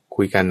าวก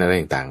คุยกันอะไร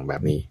ต่างๆแบ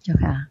บนี้เจ้า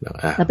ค่ะ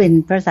แล้วเป็น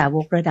พระสาว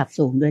กระดับ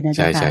สูงด้วยนะเ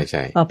จ้าค่ะใ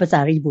ช่พอพระสา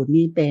รีบุตร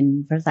นี่เป็น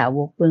พระสาว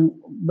กเ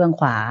บื้อง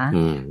ขวา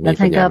แล้ว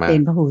ท่านก็เป็น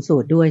พระหูสู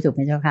ตรด้วยถูกไห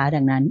มเจ้าค่ะ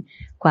ดังนั้น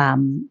ความ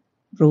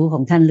รู้ขอ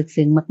งท่านลึก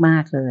ซึ้งมา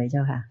กๆเลยเจ้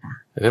าค่ะ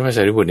ท่านพระส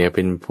ารีบุตรเนี่ยเ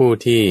ป็นผู้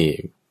ที่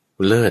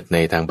เลิศใน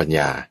ทางปัญญ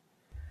า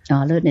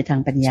เลิศในทา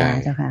งปัญญา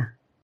เจ้าค่ะ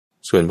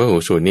ส่วนพระหู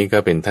สูตรนี่ก็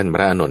เป็นท่านพ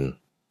ระอานนท์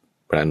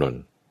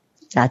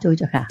สาธุเ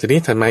จ้าค่ะทีนี้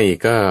ถัดมาอีก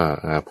ก็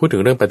พูดถึ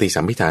งเรื่องปฏิ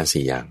สัมภิทา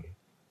4อย่าง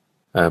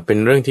เป็น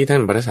เรื่องที่ท่า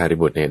นพระสารี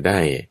บุตรเนี่ยได้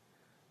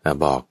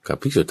บอกกับ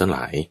ภิกษุทั้งหล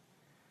าย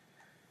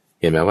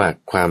เห็นไหมว่า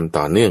ความ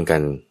ต่อเนื่องกั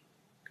น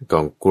ข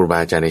องครูบา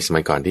อาจารย์ในสมั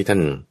ยก่อนที่ท่า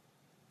น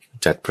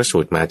จัดพระสู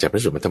ตรมา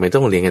ทำไมต้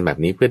องเรียนกันแบบ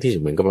นี้เพื่อที่จะ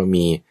เหมือนกับว่า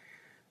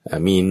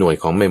มีหน่วย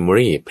ของเมมโม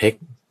รีเพก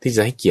ที่จ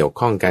ะให้เกี่ยว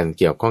ข้องกัน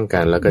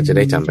แล้วก็จะไ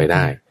ด้จำไปไ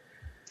ด้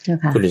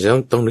คุณจะ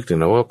ต้องนึกถึง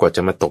นะว่ากว่าจ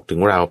ะมาตกถึง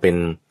เราเป็น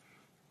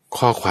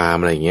ข้อความ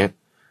อะไรอย่างเงี้ย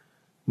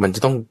มันจะ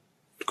ต้อง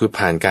คือ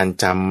ผ่านการ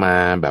จำมา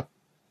แบบ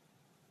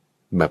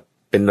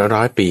เป็น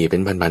100 ปีเป็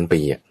นพัน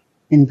ปีอ่ะ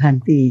เป็นพัน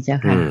ปีจ้ะ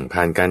ค่ะ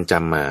ผ่านการจ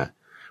ำมา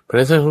เพราะฉะ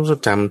นั้นต้อ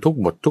งจำทุก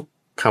บททุก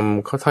ค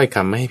ำเขาถ้อยค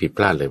ำไม่ให้ผิดพ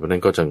ลาดเลยเพราะนั้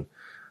นก็จึง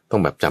ต้อ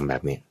งแบบจำแบ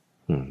บนี้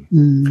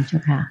เจ้า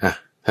ค่ะ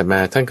ถัดมา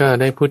ท่านก็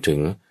ได้พูดถึง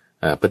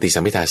ปฏิสั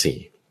มภิทา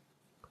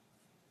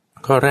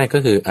4ข้อแรกก็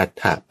คืออัฏ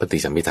ฐปฏิ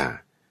สัมภิทา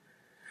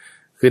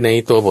คือใน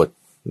ตัวบท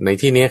ใน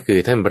ที่นี้คือ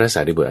ท่านพระส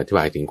ารีบุตรอธิบ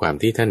ายถึงความ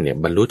ที่ท่านเนี่ย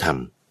บรรลุธรร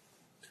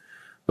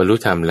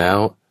มแล้ว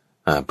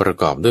ประ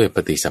กอบด้วยป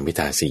ฏิสัมภิ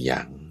ทา4อย่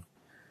าง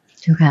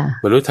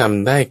บรรลุธรรม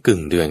ได้กึ่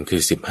งเดือนคื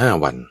อ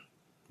15 วัน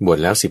บวช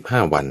แล้ว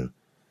15 วัน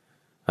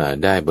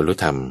ได้บรรลุ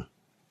ธรรม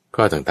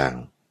ข้อต่าง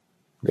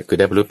ๆคือ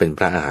ได้บรรลุเป็นพ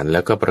ระอรหันต์แล้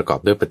วก็ประกอบ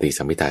ด้วยปฏิ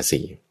สัมภิทา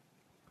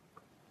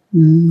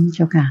4เ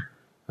จ้าค่ะ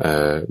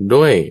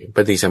ด้วยป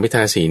ฏิสัมภิท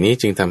า4นี้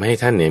จึงทำให้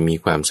ท่านเนี่ยมี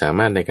ความสาม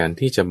ารถในการ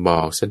ที่จะบ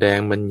อกแสดง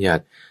บัญญั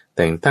ติแ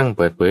ต่งตั้งเ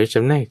ปิดเผยจ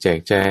ำแนกแจก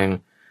แจง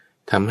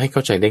ทำให้เข้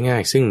าใจได้ง่า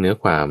ยซึ่งเนื้อ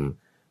ความ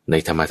ใน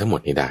ธรรมะทั้งหม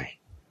ดนี้ได้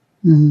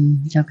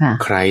เจ้าค่ะ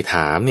ใครถ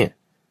ามเนี่ย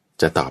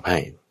จะตอบให้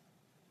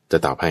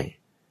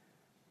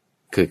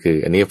คือ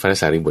อันนี้พระ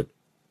สารีบุตร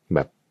แบ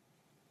บ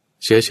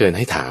เชื้อเชิญใ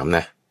ห้ถามน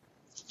ะ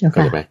เข้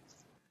าใจไหม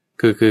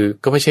คือ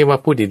ก็ไม่ใช่ว่า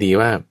พูดดี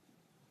ๆว่า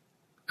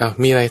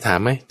มีอะไรถาม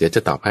ไหมเดี๋ยวจ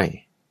ะตอบให้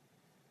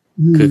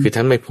คือท่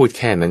านไม่พูดแ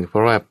ค่นั้นเพร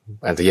าะว่า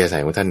อัธยาศั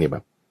ยของท่านเนี่ยแบ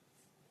บ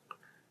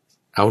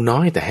เอาน้อ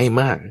ยแต่ให้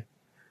มาก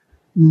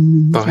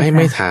ต่อให้ไ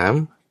ม่ถาม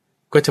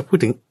ก็จะพูด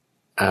ถึง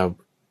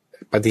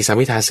ปฏิสัม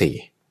ภิทา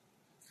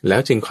4แล้ว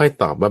จึงค่อย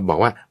ตอบบอก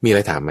ว่ามีอะไร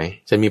ถามไหม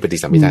จะมีปฏิ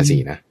สัมภิทา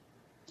4นะ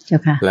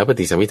แล้วป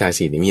ฏิสัมภิทา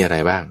4นี่มีอะไร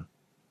บ้าง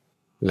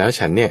แล้ว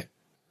ฉันเนี่ย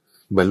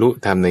บรรลุ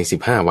ธรรมใน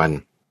15 วัน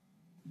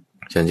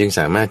ฉันจึงส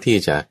ามารถที่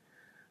จะ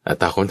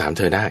ตอบคำถามเ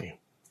ธอได้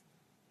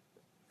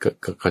ก็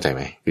เข้าใจไห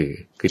ม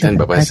คือท่านแ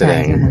บบว่าแสด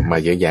งมา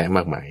เยอะแยะม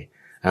ากมาย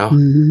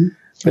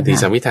ปฏิ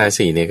สัมภิทา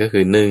4เนี่ยก็คื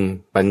อ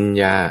1ปัญ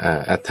ญา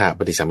อัฏฐป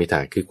ฏิสัมภิทา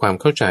คือความ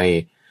เข้าใจ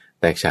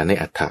แตกฉานใน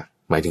อัฏฐ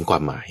หมายถึงควา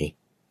มหมาย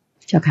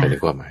หมายถึ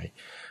งความหมาย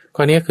ข้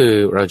อนี้คือ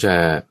เราจะ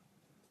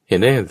เห็น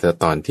ได้แต่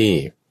ตอนที่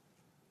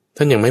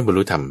ท่านยังไม่บรร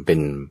ลุธรรมเป็น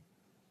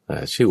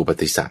ชื่ออุป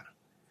ติสสะ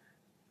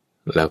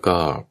แล้วก็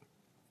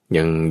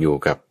ยังอยู่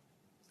กับ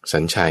สั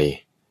ญชัย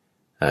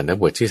นัก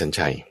บวชชื่อสัญ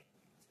ชัย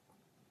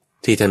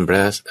ที่ท่านพร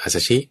ะอัสส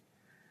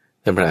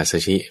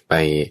ชิไป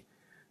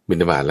บิณ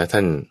ฑบาตแล้วท่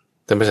าน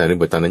พระสารี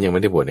บุตรตอนนั้นยังไ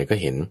ม่ได้บวชเนี่ยก็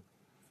เห็น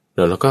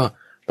แล้วก็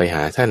ไปห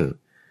าท่าน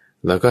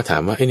แล้วก็ถา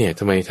มว่าเนี่ย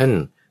ทำไมท่าน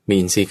มี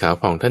อินทรีย์ขาว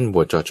ผ่องท่านบ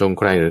วชเจาะจง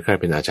ใครหรือใคร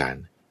เป็นอาจาร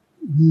ย์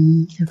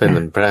ท่าน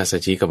พระอัสส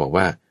ชิก็บอก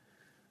ว่า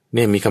เ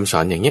นี่ยมีคำสอ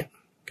นอย่างเนี้ย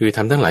คือท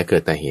ำทั้งหลายเกิ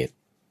ดแต่เหตุ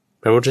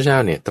พระพุทธเจ้า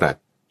เนี่ยตรัส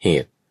เห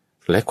ตุ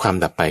และความ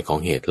ดับไปของ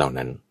เหตุเหล่า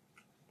นั้น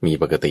มี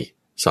ปกติ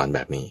สอนแบ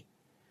บนี้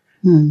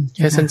แ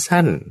ค่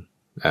สั้น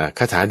ๆค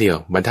าถาเดียว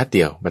บรรทัดเ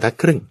ดียวบรรทัด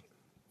ครึ่ง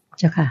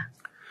เจ้าค่ะ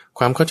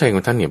ความเข้าใจขอ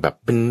งท่านเนี่ยแบบ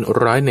เป็น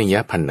100 นัยยะ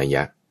พันนัยย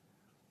ะ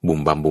บุ่ม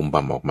บ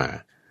ำออกมา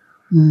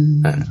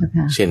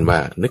เช่นว่า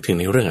นึกถึง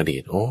ในเรื่องอดี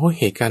ต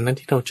เหตุการณ์นั้น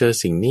ที่เราเจอ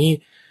สิ่งนี้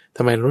ท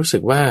ำไมรู้สึ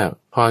กว่า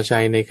พอใจ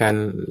ในการ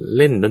เ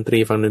ล่นดนตรี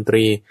ฟังดนต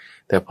รี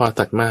แต่พอ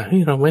ตัดมา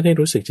เราไม่ได้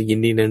รู้สึกจะยิน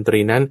ดีในดนตรี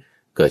นั้น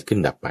เกิดขึ้น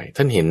ดับไป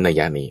ท่านเห็นนัย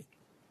ยะนี้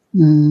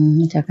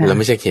แล้วไ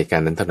ม่ใช่เหตุการ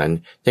ณ์นั้นเท่านั้น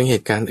ยังเห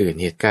ตุการณ์อื่น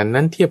เหตุการณ์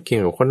นั้นเทียบเคียง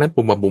กับคนนั้น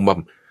บุมบัม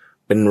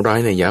เป็นร้อย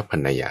นัยยะพั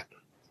นนัยยะ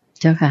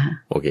เจ้าค่ะ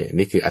โอเค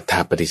นี่คืออัฏฐ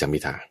ปฏิสัมภิ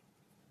ทา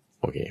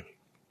โอเค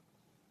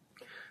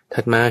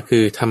ถัดมาคื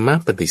อธรรมะ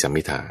ปฏิสัม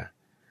ภิทา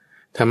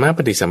ธรรมะป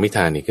ฏิสัมภิท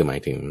านี่คือหมาย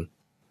ถึง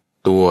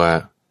ตั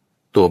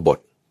วบท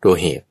ตัว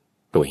เหตุ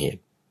ตัวเห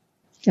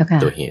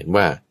ตุ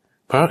ว่า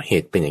เพราะเห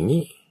ตุเป็นอย่าง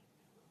นี้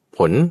ผ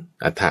ล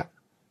อัฏฐะ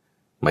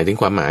หมายถึง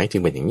ความหมายจึ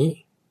งเป็นอย่างนี้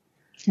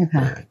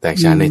แตก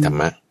ฉานในธรร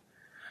มะ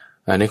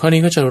ในข้อ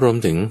นี้ก็จะรวม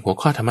ถึงหัว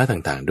ข้อธรรมะ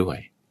ต่างๆด้วย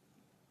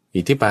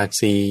อิทธิบาท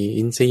4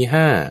อินทรีย์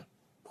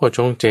5โพชฌ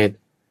งค์7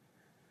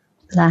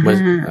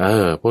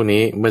พวก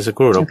นี้เมื่อสักค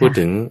รู่เราพูด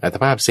ถึงอัต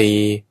ภาพ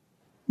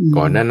4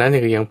ก่อนนั้นเนี่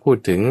ยก็ยังพูด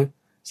ถึง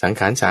สัง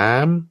ขาร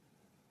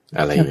3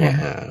อะไรอย่างเงี้ย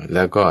แ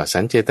ล้วก็สั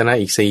ญเจตนา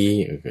อีก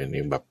4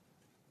นี่แบบ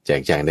แจ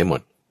กแจงได้หม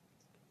ด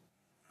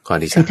ข้อ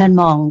ที่3ท่าน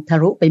มองทะ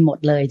ลุไปหมด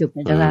เลยถูกไหม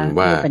เจ้าค่ะ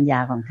ว่าปัญญา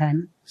ของท่าน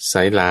ไซ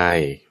ไล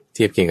น์เ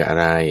ทียบเคียงกับอะ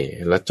ไร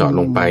แล้วเจาะล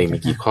งไปมี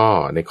กี่ข้อ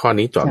ในข้อ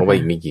นี้เจาะลงไป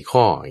อีกมีกี่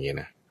ข้ออย่างเงี้ย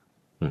นะ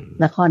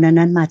แล้วข้อ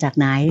นั้นมาจาก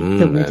ไหน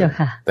ถูกไหมเจ้า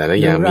ค่ะแต่ละ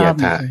อย่างมีอัต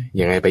ถะ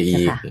ยังไงไป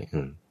อีก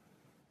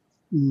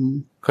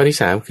ข้อที่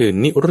3คือ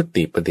นิรุต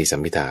ติปฏิสั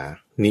มภิทา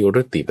นิ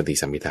รุตติปฏิ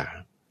สัมภิทา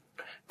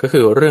ก็คื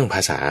อเรื่องภ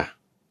าษา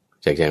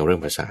แจกแจงเรื่อ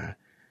งภาษา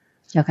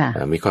เจ้าค่ะ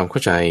มีความเข้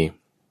าใจ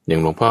อย่า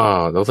งหลวงพ่อ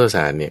ดร.ส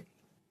ารเนี่ย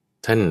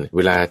ท่านเ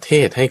วลาเท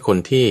ศให้คน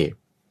ที่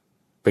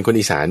เป็นคน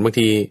อีสานบาง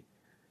ที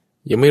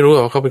ยังไม่รู้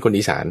ว่าเขาเป็นคน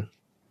อีสาน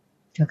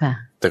เจ้าค่ะ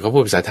แต่เขาพู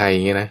ดภาษาไทยอ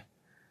ย่างเงี้ยนะ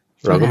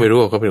เราก็ไม่รู้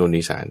ว่าเขาเป็นคน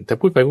อีสานแต่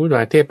พูดไปพูดม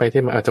าเทศไปเท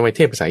ศมาทำไมเ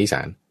ทศภาษาอีส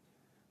าน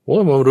โอ้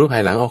มารู้ภา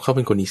ยหลังเขาเ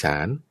ป็นคนอีสา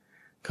น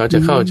เขาจะ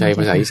เข้าใจ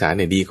ภาษาอีสานเ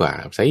นี่ยดีกว่า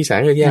ภาษาอีสาน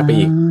ก็แยกไป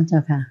อีก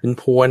เป็น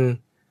พวน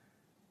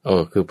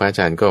คือพระอาจ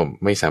ารย์ก็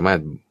ไม่สามารถ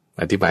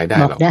อธิบายได้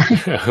หรอก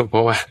เพร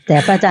าะว่าแต่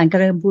พระอาจารย์ก็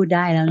เริ่มพูดไ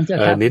ด้แล้วเจ้า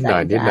ค่ะนิดหน่อ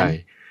ยเจ้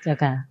า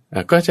ค่ะ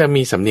ก็จะ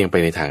มีสำเนียงไป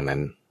ในทางนั้น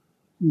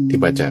ที่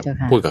ว่าจะ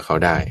พูดกับเขา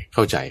ได้เ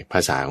ข้าใจภ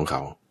าษาของเข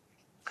า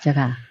เจ้า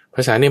ค่ะภ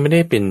าษาเนี่ยไม่ไ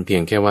ด้เป็นเพีย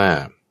งแค่ว่า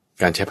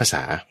การใช้ภาษ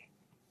า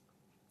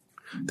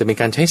แต่เป็น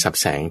การใช้ศัพ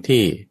ท์แสง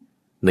ที่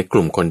ในก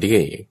ลุ่มคนที่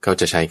เขา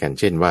จะใช้กัน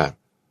เช่นว่า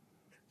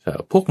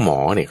พวกหมอ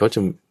เนี่ยเขาจะ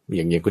อ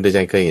ย่างคุณใจ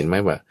เคยเห็นไหม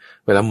ว่า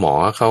เวลาหมอ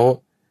เขา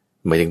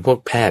หมายถึงพวก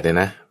แพทย์เลย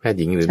นะแพทย์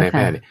หญิงหรือนายแ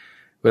พทย์เนี่ย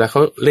เวลาเขา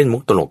เล่นมุ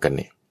กตลกกันเ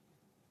นี่ย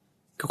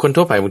คือคน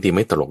ทั่วไปบางทีไ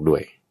ม่ตลกด้ว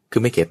ยคื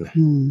อไม่เก็ตนะ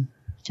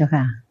เจ้า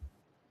ค่ะ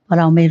เพราะ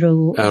เราไม่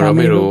รู้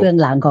เบื้อง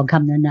หลังของค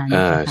ำนั้น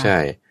ๆใช่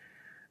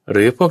ห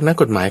รือพวกนัก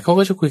กฎหมายเขา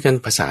ก็จะคุยกัน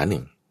ภาษาหนึ่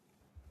ง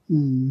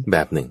แบ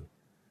บหนึ่ง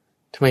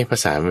ทำไมภา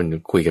ษามัน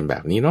คุยกันแบ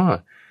บนี้เนาะ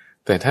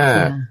แต่ถ้า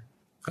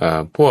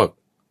พวก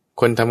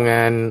คนทำง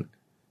าน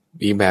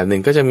อีกแบบหนึ่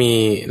งก็จะมี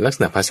ลักษ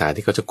ณะภาษา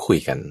ที่เขาจะคุย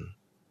กัน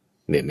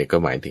เนี่ยก็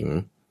หมายถึง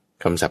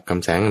คำศัพท์ค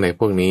ำแสงใน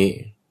พวกนี้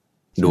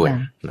ด้วย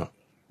เนาะ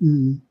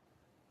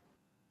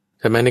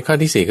แต่ในข้อ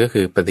ที่4ก็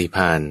คือปฏิภ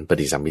าณป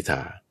ฏิสัมภิท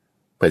า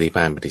ปฏิภ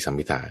าณปฏิสัม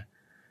ภิทา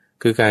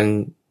คือการ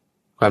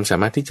ความสา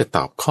มารถที่จะต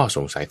อบข้อส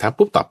งสัยถาม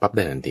ปุ๊บตอบปั๊บไ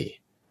ด้ทันที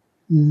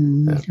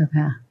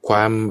คว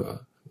าม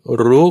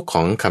รู้ข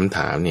องคำถ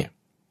ามเนี่ย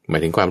หมา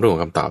ยถึงความรู้ขอ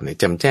งคำตอบเนี่ย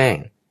แจ่มแจ้ง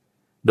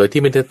โดย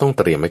ที่ไม่ได้ต้อง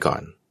เตรียมไว้ก่อ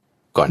น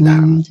ถา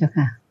ม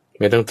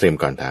ไม่ต้องเตรียม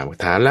ก่อนถา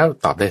มแล้ว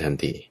ตอบได้ทัน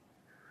ที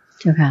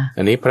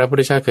อันนี้พระพุท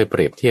ธเจ้าเคยเป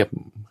รียบเทียบ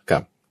กั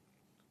บ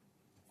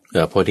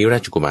โพธิรา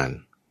ชกุมาร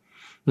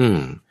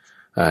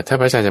ถ้า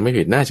พระอาจารย์จะไม่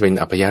ผิดน่าจะเป็น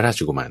อัพยราช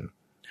กุมาร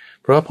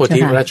เพราะว่าโพธิ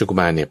ราชกุ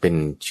มารเนี่ยเป็น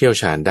เชี่ยว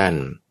ชาญด้า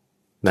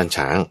น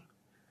ช้าง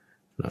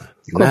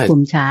ควบคุ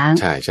มช้าง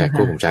ใช่ค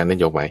วบคุมช้างนั่น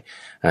ยกไว้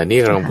นี่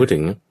เราพูดถึ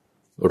ง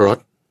รถ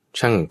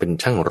เป็น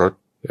ช่างรถ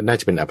น่า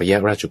จะเป็นอัพย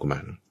ราชกุมา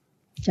ร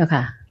เจ้า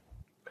ค่ะ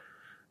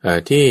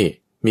ที่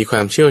มีคว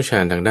ามเชี่ยวชา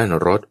ญทางด้าน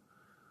รถ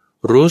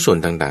รู้ส่วน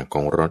ต่างๆข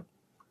องรถ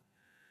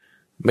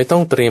ไม่ต้อ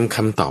งเตรียมค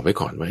ำตอบไว้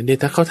ก่อนว่า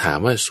ถ้าเขาถาม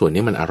ว่าส่วน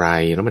นี้มันอะไร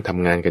แล้วมันท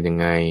ำงานกันยัง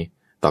ไง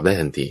ตอบได้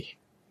ทันที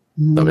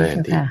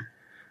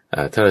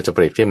ถ้าเราจะเป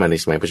รียบเทียบมาใน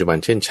สมัยปัจจุบัน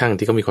เช่นช่าง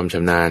ที่เขามีความช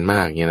ำนาญม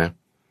ากเนี่ยนะ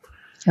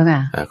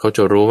เขาจ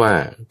ะรู้ว่า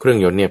เครื่อง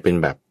ยนต์เนี่ยเป็น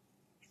แบบ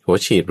หัว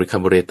ฉีดหรือคา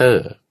ร์บูเรเตอ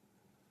ร์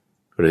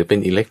หรือเป็น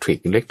อิเล็กทริ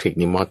ก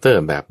นี่มอเตอ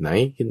ร์แบบไหน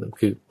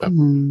คือแบบ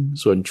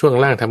ส่วนช่วง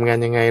ล่างทำงาน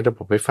ยังไงระบ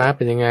บไฟฟ้าเ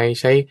ป็นยังไง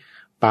ใช้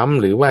ปั๊ม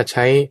หรือว่าใ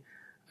ช้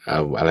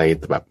อะไร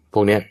แบบพ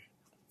วกเนี้ย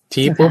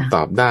ชี้ปุ๊บต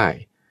อบได้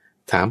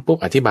ถามปุ๊บ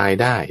อธิบาย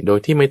ได้โดย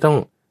ที่ไม่ต้อง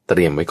เต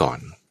รียมไว้ก่อน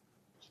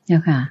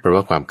เพราะว่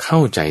าความเข้า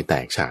ใจแต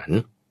กฉาน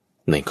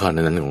ในข้อ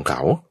นั้นของเข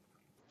า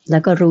แล้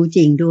วก็รู้จ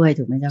ริงด้วย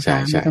ถูกไหมเจ้าค่ะ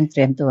ไม่ต้องเต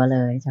รียมตัวเล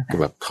ยเจ้าค่ะ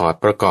แบบถอด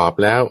ประกอบ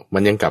แล้วมั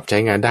นยังกลับใช้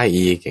งานได้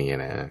อีกอย่างเงี้ย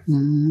นะ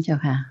เจ้า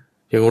ค่ะ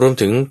ยังรวม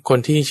ถึงคน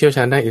ที่เชี่ยวช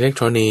าญด้านอิเล็กท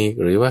รอนิกส์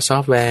หรือว่าซอ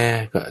ฟต์แว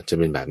ร์ก็จะ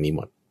เป็นแบบนี้ห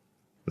มด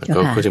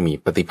ก็จะมี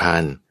ปฏิภา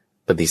ณ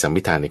ปฏิสัม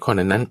ภิทาในข้อ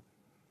นั้น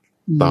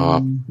ตอ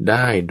บไ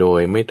ด้โด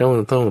ยไม่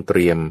ต้องเต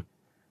รียม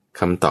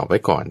คำตอบไว้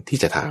ก่อนที่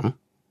จะถาม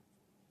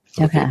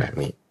แบบ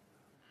นี้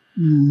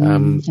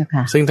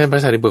ซึ่งท่านพระ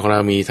สารีบุตรของเร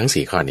ามีทั้ง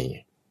4ข้อนี้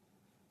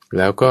แ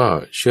ล้วก็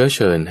เชื้อเ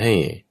ชิญให้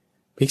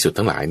ภิกษุ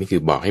ทั้งหลายนี่คื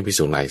อบอกให้ภิก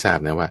ษุหลายทราบ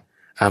นะว่า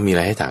มีอะไ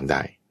รให้ถามไ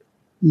ด้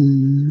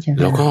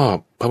แล้วก็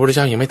พระพุทธเ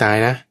จ้ายังไม่ตาย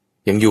นะ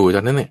ยังอยู่ต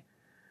อนนั้นเนี่ย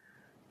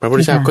พระพุท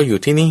ธเจ้าก็อยู่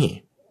ที่นี่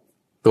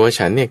ตัว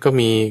ฉันเนี่ยก็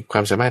มีคว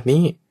ามสามารถ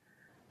นี้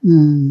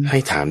ให้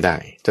ถามได้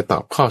จะตอ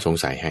บข้อสง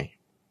สัยให้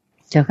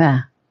เจ้าค่ะ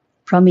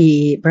เพราะมี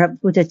พระ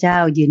พุทธเจ้า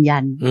ยืนยั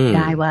นไ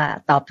ด้ว่า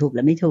ตอบถูกห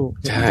รือไม่ถูก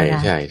ใช่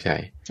ใช่ใช่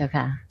เจ้า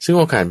ค่ะซึ่ง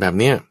โอกาสแบบ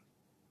เนี้ย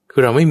คื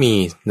อเราไม่มี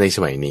ในส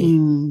มัยนี้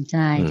ใ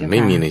ช่ไ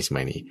ม่มีในส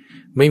มัยนี้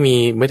ไ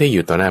ม่ได้อ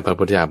ยู่ต่อหน้าพระ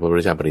พุทธเจ้า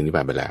ปรินิพพ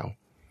านไปแล้ว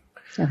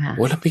เจ้าค่ะโ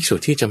อ้แล้วภิกษุ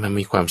ที่จะมา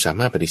มีความสา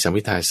มารถปฏิสัม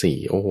ภิทาสี่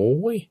โอ้โห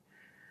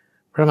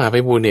พระมหาไพ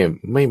บูลย์เนี่ย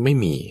ไม่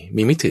มี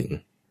ไม่ถึง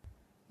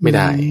ไม่ไ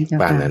ด้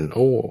ป่านนั้นโ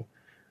อ้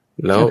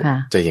แล้ว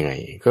จะยังไง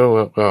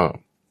ก็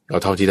เอา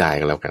เท่าที่ได้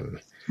ก็แล้วกัน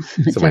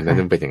สมัยนั้น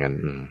มันเป็นอย่างนั้น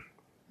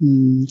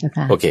เจ้า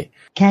ค่ะโอเค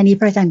แค่นี้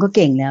พระอาจารย์ก็เ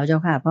ก่งแล้วเจ้า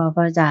ค่ะเพราะพ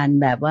ระอาจารย์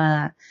แบบว่า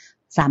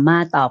สามา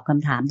รถตอบค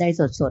ำถามได้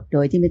สดๆโด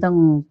ยที่ไม่ต้อง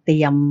เตรี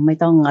ยมไม่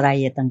ต้องอะไร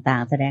ต่า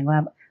งๆแสดงว่า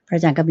พระอ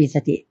าจารย์ก็มีส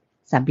ติ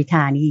สัมปท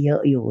านี่เยอ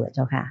ะอยู่เ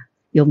จ้าค่ะ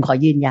โยมขอ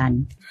ยืนยัน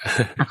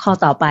ข้อ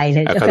ต่อไปเล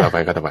ยข้อต่อไป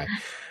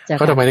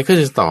นี่ก็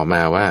จะต่อม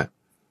าว่า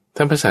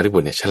ท่านพระสารีบุ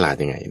ตรเนี่ยฉลาด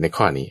ยังไงใน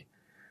ข้อนี้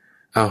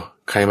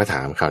ใครมาถ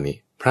ามคราวนี้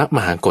พระม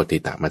หาโกฏิ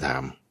ตะมาถา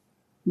ม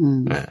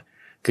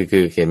คื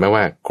อเห็นไหม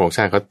ว่าโครงส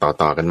ร้างเขา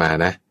ต่อกันมา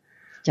นะ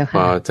พ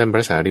อท่านพ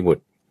ระสารีบุต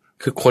ร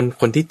คือ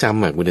คนที่จ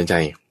ำคุณเดินใจ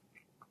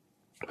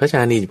พระอาจ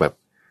ารย์นี่แบบ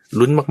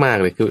ลุ้นมาก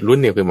ๆเลยคือลุ้น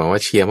เนี่ยคือหมายว่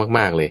าเชียร์ม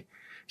ากๆเลย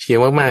เชียร์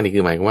มากๆนี่คื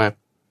อหมายว่า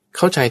เ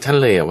ข้าใจท่าน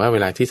เลยว่าเว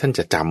ลาที่ท่านจ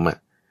ะจ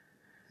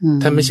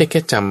ำท่านไม่ใช่แค่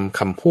จำ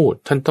คำพูด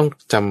ท่านต้อง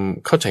จ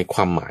ำเข้าใจคว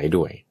ามหมาย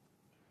ด้วย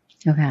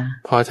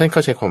พอท่านเข้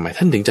าใจความหมาย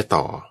ท่านถึงจะ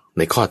ต่อใ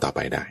นข้อต่อไป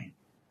ได้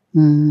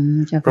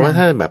เพราะว่า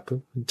ถ้าแบบ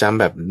จำ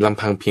แบบลำ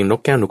พังเพียงน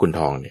กแก้วนกขุน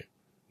ทองเนี่ย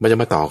มันจะ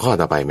มาต่อข้อ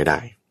ต่อไปไม่ได้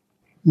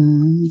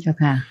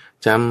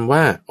จำว่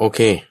าโอเค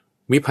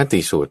วิภัตติ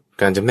สูตร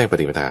การจำแนกป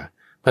ฏิปทา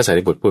พระสา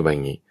รีบุตรพูดแบบ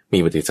นี้มี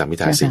ปฏิสัมภิ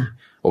ทาสี่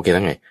โอเคแล้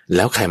วไงแ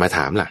ล้วใครมาถ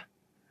ามล่ะ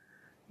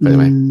เข้าใจไ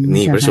หม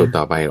นี่พระสูตร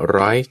ต่อไป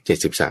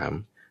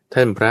173ท่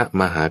านพระ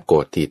มหาโก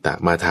ฏิตะ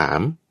มาถาม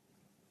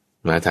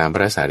พ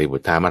ระสารีบุ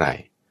ตรถามอะไร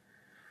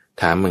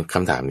ถามค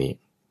ำถามนี้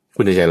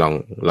คุณใจล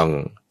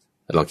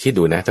องคิด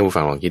ดูนะท่านผู้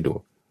ฟังลองคิดดู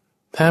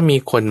ถ้ามี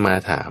คนมา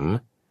ถาม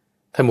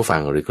ท่านผู้ฟั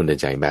งหรือคุณเดิน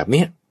ใจแบบเ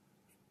นี้ย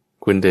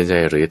คุณเดินใจ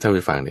หรือท่าน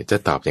ผู้ฟังเนี่ยจะ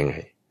ตอบยังไง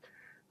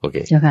โอเค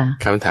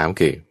คำถาม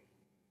คือ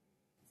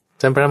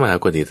ท่านพระมหา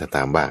โกฏิตะถ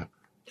ามว่า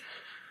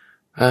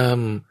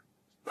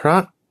เพราะ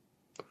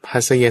ภา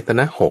ษยต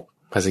นะ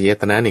6ภาษย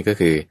ตนะนี่ก็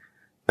คือ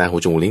ตาหู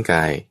จมูกลิ้นก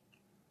าย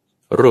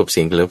รูปเสี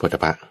ยงกลิ่นรสโผฏฐั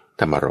พพะ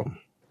ธรรมารมณ์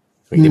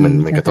ที่มั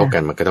นกระทบกั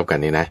น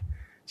นี่นะ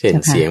เช่น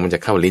เสียงมันจะ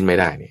เข้าลิ้นไม่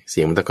ได้เนี่ยเสี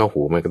ยงมันต้องเข้า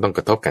หูมันก็ต้องก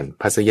ระทบกัน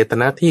ภาษยต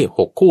นะที่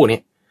6คู่เนี่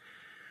ย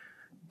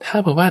ถ้า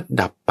บอกว่า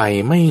ดับไป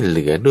ไม่เห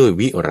ลือด้วย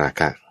วิรา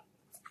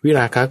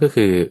คะก็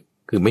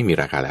คือไม่มี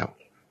ราคาแล้ว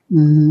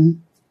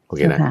โอเ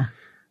คนะ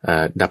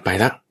ดับไป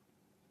แล้ว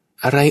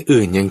อะไร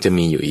อื่นยังจะ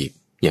มีอยู่อีก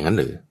อย่างนั้น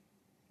หรือ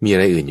มีอะ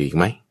ไรอื่นอยู่อีก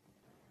ไหม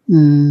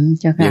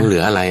ยังเหลื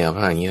ออะไรเอา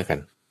ว่าอย่างนี้แล้วกัน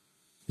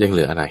ยังเห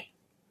ลืออะไร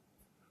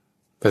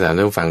ภาษาเร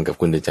าฟังกับ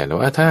คุณเดินใจแล้ว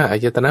ว่าถ้าอา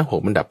ยตนะ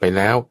6มันดับไปแ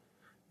ล้ว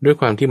ด้วย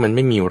ความที่มันไ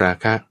ม่มีรา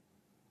คะ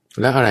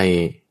แล้วอะไร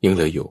ยังเห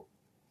ลืออยู่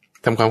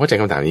ทำความเข้าใจ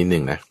คำถามนิดนึ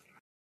งนะ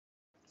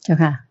เจ้า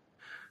ค่ะ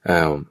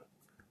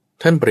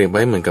ท่านเปรียบไ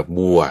ว้เหมือนกับ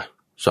วัว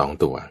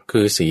2ตัวคื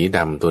อสีด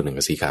ำตัวหนึ่ง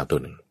กับสีขาวตัว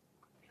หนึ่ง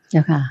เจ้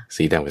าค่ะ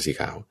สีดำกับสี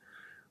ขาว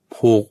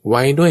ผูกไ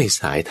ว้ด้วย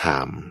สายถา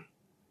ม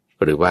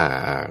หรือว่า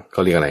เข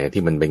าเรียกอะไร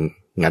ที่มันเป็น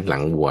งัดหลั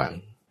งวัว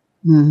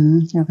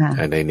เจ้าค่ะ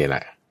ได้เนี่ยแหล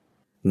ะ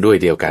ด้วย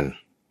เดียวกัน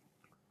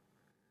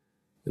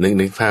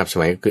นึกภาพส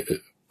มัย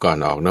ก่อน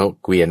ออกเนาะ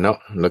เกวียนเนาะ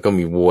แล้วก็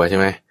มีวัวใช่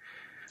ไหม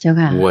เจ้า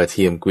ค่ะวัวเ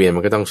ทียมเกวียนมั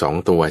นก็ต้อง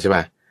2ตัวใช่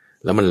ป่ะ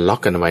แล้วมันล็อก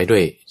กันไว้ด้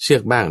วยเชือ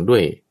กบ้างด้ว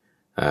ย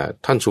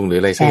ท่อนซุงหรือ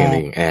อะไรสักอย่างห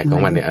นึ่งแอกขอ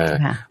งมันเนี่ย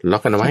ล็อ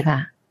กกันไว้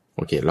โ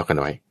อเคล็อกกัน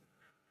ไว้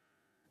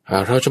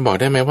เราจะบอก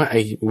ได้ไหมว่าไ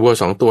อ้วัว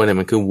2ตัวเนี่ย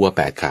มันคือวัว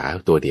8ขา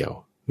ตัวเดียว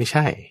ไม่ใ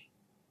ช่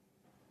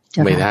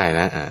ไม่ได้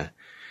นะ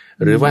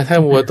หรือว่าถ้า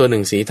วัวตัวห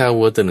นึ่งสีเทา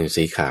วัวตัวหนึ่ง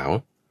สีขาว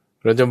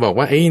เราจะบอก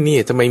ว่าไอ้นี่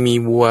ทำไมมี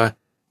วัว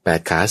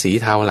8ขาสี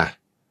เทาล่ะ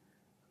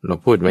เรา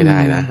พูดไม่ได้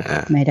นะ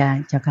ไม่ได้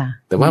เจ้าค่ะ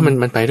แต่ว่า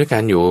มันไปด้วยกั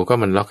นอยู่ก็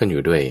มันล็อกกันอ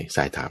ยู่ด้วยส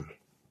ายธรรม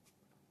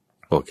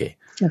โอเค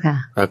เจ้าค่ะ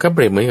ก็เป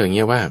รียบเหมือนอย่างเ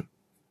งี้ยว่า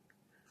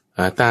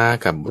ตา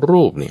กับ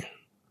รูปเนี่ย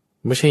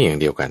ไม่ใช่อย่าง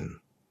เดียวกัน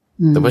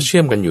แต่ว่าเชื่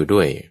อมกันอยู่ด้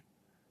วย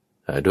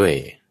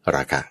ร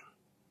าคะ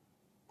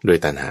ด้วย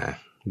ตัณหา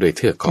ด้วยเ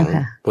ทือกของ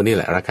พวกนี้แ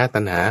หละราคะ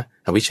ตัณหา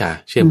อวิชชา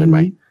เชื่อมกันไ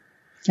ว้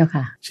เจ้า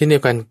ค่ะเช่นเดีย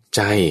วกันใ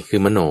จคือ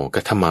มโน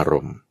กับธรรมาร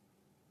มณ์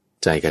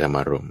ใจกับธรรม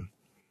ารมณ์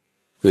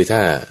คือถ้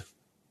า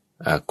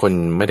คน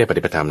ไม่ได้ป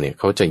ฏิบัติธรรมเนี่ย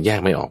เขาจะแยก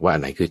ไม่ออกว่าอั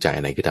นไหนคือใจ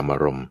อันไหนคือธรรมา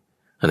รมณ์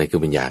อันไหนคือ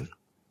วิญญาณ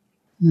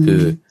คื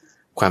อ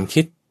ความ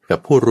คิดกับ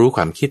ผู้รู้ค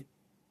วามคิด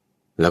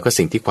แล้วก็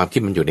สิ่งที่ความคิ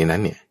ดมันอยู่ในนั้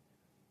นเนี่ย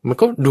มัน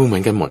ก็ดูเหมื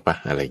อนกันหมดปะ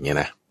อะไรอย่างเงี้ย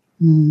นะ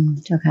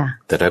เจ้าค่ะ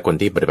แต่ถ้าคน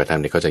ที่ปฏิบัติธรร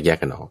มเนี่ยเขาจะแยก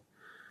กันออก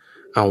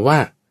เอาว่า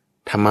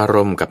ธรรมาร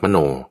มณ์กับมโน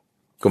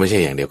ก็ไม่ใช่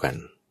อย่างเดียวกัน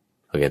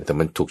โอเคแต่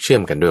มันถูกเชื่อ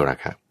มกันด้วยรา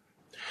คะ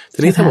ที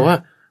นี้ถ้าบอกว่า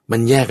มั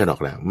นแยกกันออ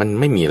กแล้วมัน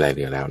ไม่มีอะไรเห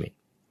ลือแล้วนี่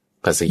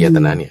ภาษายต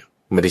นะเนี่ย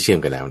ไม่ได้เชื่อม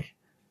กันแล้วเนี่ย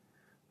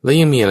แล้ว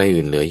ยังมีอะไร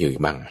อื่นเหลืออยู่อี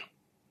กบ้าง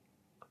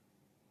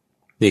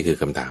นี่คือ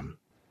คำถาม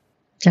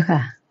เจ้าค่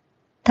ะ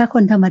ถ้าค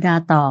นธรรมดา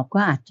ตอบก็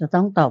อาจจะต้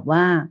องตอบ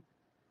ว่า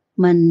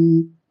มัน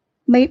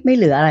ไม่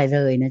เหลืออะไรเล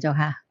ยนะเจ้า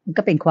ค่ะ มัน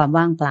ก็เป็นความ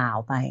ว่างเปล่า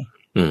ไป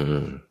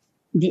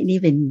นี่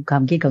เป็นควา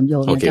มคิดของโย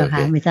มนะเจ้าค่ะ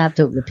ไม่ทราบ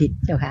ถูกหรือผิด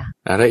เจ้าค่ะ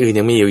อะไรอื่น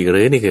ยังมีอยู่อีกห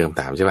รือนี่คือคำ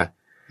ถามใช่ป่ะ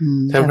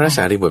ท่านพระส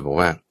ารีบุตรบอก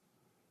ว่า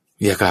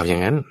อย่ากล่าวอย่า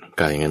งนั้น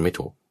กล่าวอย่างนั้นไม่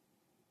ถูก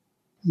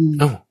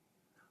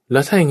แล้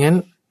วถ้าอย่างนั้น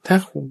ถ้า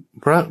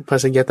พระภ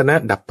สยตนะ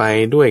ดับไป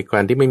ด้วยกา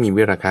รที่ไม่มี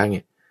วิราคะเ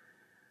นี่ย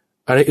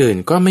อะไรอื่น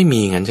ก็ไม่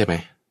มีงั้นใช่ไหม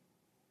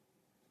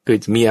คือ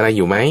มีอะไรอ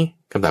ยู่ไหม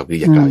คำตอบคือ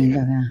อย่ากล่าวอย่าง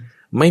นั้น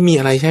ไม่มี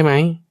อะไรใช่ไหม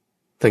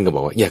ท่านก็บ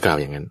อกว่าอย่ากล่าว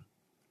อย่างนั้น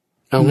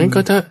เอางั้นก็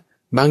ถ้า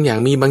บางอย่าง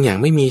มีบางอย่าง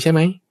ไม่มีใช่ไห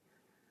ม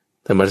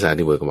ท่านพระสา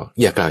รีบุตรก็บอก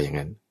อย่ากล่าวอย่าง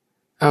นั้น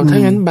เอาถ้า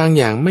งั้นบาง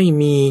อย่างไม่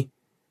มี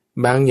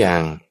บางอย่า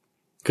ง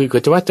คือก็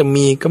จะว่าจะ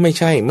มีก็ไม่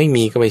ใช่ไม่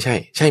มีก็ไม่ใช่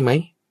ใช่ไหม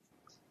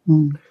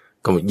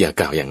ก็อย่า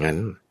กล่าวอย่างนั้น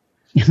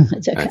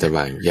อาจจะ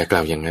ว่าอย่ากล่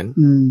าวอย่างนั้น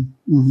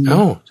เอ้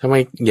าทำไม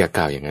อย่าก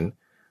ล่าวอย่างนั้น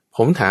ผ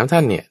มถามท่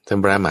านเนี่ยท่าน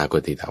พระมหาโก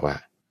ฏติถามว่า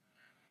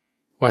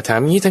ถาม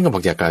อย่างนี้ท่านก็บอ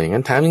กอย่ากล่าวอย่าง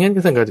นั้นถามอย่างนั้น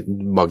ท่านก็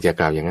บอกอย่า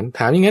กล่าวอย่างนั้นถ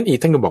ามอย่างนั้นอีก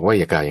ท่านก็บอกว่า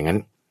อย่ากล่าวอย่างนั้น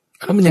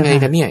แล้วมันยังไง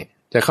กันเนี่ย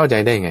จะเข้าใจ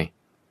ได้ไง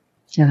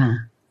ใช่ค่ะ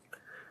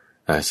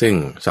ซึ่ง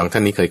สองท่า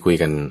นนี้เคยคุย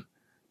กัน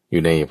อ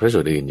ยู่ในพระสู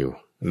ตรอื่นอยู่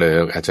เลย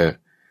อาจจะ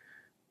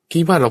คิ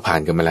ดว่าเราผ่า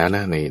นกันมาแล้วน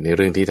ะในเ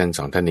รื่องที่ท่านส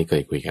องท่านนี้เค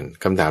ยคุยกัน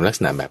คำถามลักษ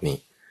ณะแบบนี้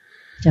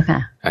เจ้าค่ะ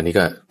อันนี้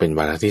ก็เป็นว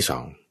าระที่สอ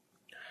ง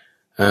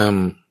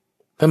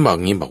ท่านบอก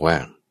งี้บอกว่า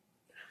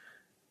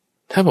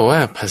ถ้าบอกว่า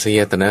ภสย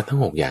ตนะทั้ง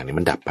6อย่างเนี่ย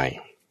มันดับไป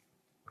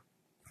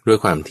ด้วย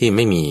ความที่ไ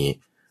ม่มี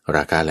ร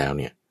าคะแล้ว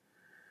เนี่ย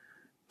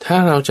ถ้า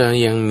เราจะ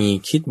ยังมี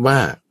คิดว่า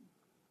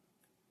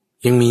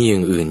ยังมีอย่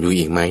างอื่นอยู่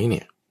อีกไหมเ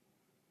นี่ย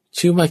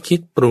ชื่อว่าคิด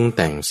ปรุงแ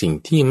ต่งสิ่ง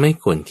ที่ไม่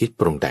ควรคิด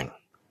ปรุงแต่ง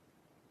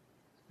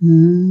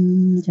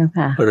เจ้า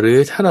ค่ะหรือ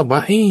ถ้าเราว่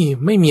า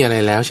ไม่มีอะไร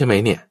แล้วใช่ไหม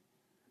เนี่ย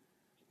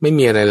ไม่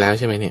มีอะไรแล้ว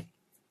ใช่ไหมเนี่ย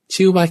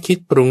ชื่อว่าคิด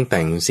ปรุงแ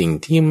ต่งสิ่ง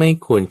ที่ไม่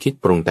ควรคิด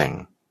ปรุงแต่ง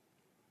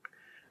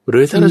หรื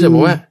อถ้าเราจะบอ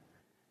กว่า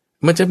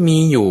มันจะมี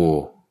อยู่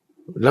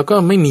แล้วก็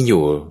ไม่มีอ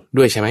ยู่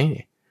ด้วยใช่ไหม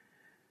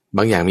บ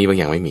างอย่างมีบาง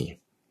อย่างไม่มี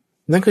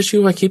นั่นก็ชื่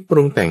อว่าคิดป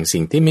รุงแต่งสิ่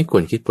งที่ไม่คว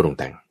รคิดปรุง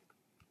แต่ง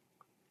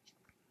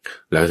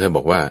แล้วเธอบ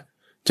อกว่า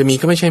จะมี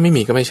ก็ไม่ใช่ไม่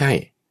มีก็ไม่ใช่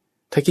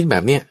ถ้าคิดแบ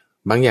บเนี้ย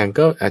บางอย่าง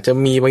ก็อาจจะ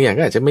มีบางอย่าง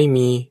ก็อาจจะไม่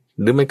มี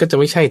หรือมันก็จะ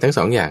ไม่ใช่ทั้งส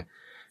องอย่าง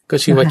ก็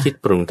ชื่อว่าคิด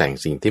ปรุงแต่ง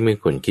สิ่งที่ไม่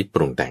ควรคิดป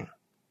รุงแต่ง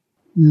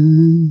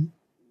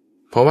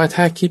เพราะว่า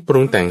ถ้าคิดปรุ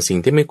งแต่งสิ่ง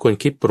ที่ไม่ควร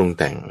คิดปรุง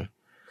แต่ง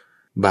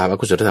บาปอ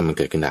กุศลธรรมมันเ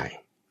กิดขึ้นได้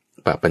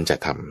ปะปัญจ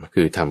ธรรม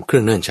คือทำเครื่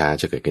องเนื่นช้า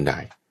จะเกิดขึ้นได้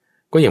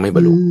ก็ยังไม่บร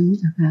รลุ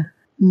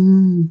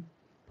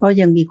เพราะ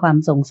ยังมีความ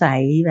สงสัย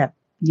แบบ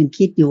ยัง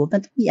คิดอยู่ว่ามั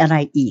นมีอะไร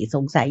อีกส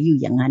งสัยอยู่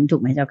อย่างนั้นถู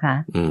กไหมเจ้าคะ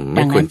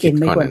ดังนั้นจึง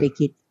ไม่ควรไป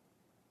คิด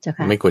เจ้า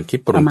ค่ะไม่ควรคิด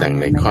ปรุงแต่ง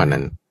ในข้อ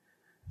นั้น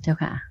เจ้า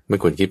ค่ะไม่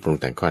ควรคิดปรุง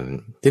แต่งข้อนั้น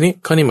ทีนี้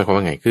ข้อนี้หมายความ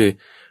ว่าไงคือ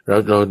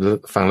เรา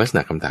ฟังลักษณ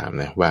ะคำถาม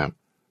นะว่า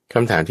ค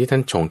ำถามที่ท่า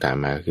นชงถาม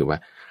มาก็คือว่า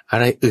อะ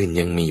ไรอื่น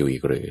ยังมีอยู่อี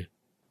กหรือ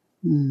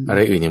อะไร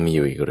อื่นยังมีอ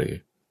ยู่อีกหรือ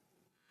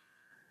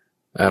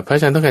พระอ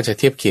าจารย์ต้องการจะ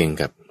เทียบเคียง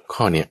กับ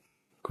ข้อเนี้ย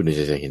คุณ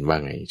จะเห็นว่า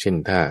ไงเช่น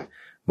ถ้า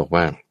บอก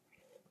ว่า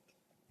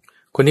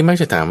คนนี้มัก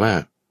จะถามว่า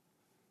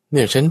เ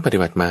นี่ยฉันปฏิ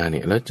บัติมาเ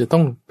นี่ยแล้วจะต้อ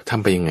งท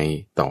ำไปยังไง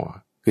ต่อ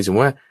คือสมม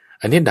ติว่า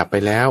อันนี้ดับไป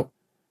แล้ว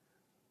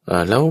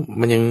แล้ว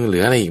มันยังเหลื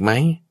ออะไรอีกไหม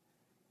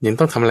ยัง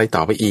ต้องทำอะไรต่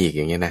อไปอีก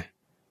อย่างเงี้ยนะ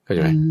เข้าใจ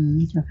ไหม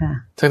เจ้าค่ะ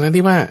ทั้งนั้น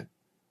ที่ว่า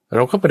เร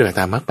าก็ปฏิบัติ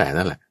ตามมรรค 8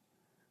นั่นแหละ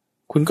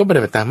คุณก็ปฏิ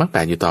บัติตามมรรค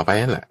 8อยู่ต่อไป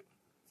นั่นแหละ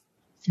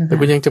แต่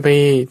คุณยังจะไป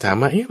ถาม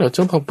ว่าเราจะ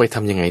ต้องไปท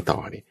ำยังไงต่อ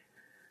นี่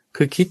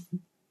คือคิด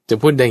จะ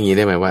พูดได้อย่างนี้ไ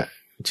ด้ไหมว่า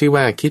ชื่อ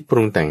ว่าคิดป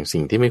รุงแต่งสิ่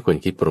งที่ไม่ควร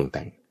คิดปรุงแ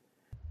ต่ง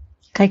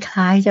ค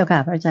ล้ายๆเจ้าค่ะ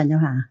พระอาจารย์เจ้า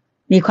ค่ะ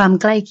มีความ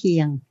ใกล้เคี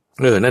ยง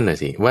นั่นน่ะ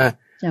สิว่า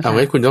เอาไ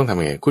ว้คุณต้องทำ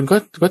ยังไงคุณ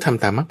ก็ท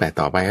ำตามมรรค 8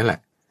ต่อไปนั่นแหละ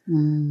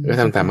ก็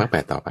ทำตามมรรค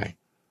 8ต่อไป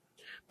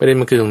ประเด็น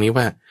มันคือตรงนี้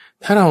ว่า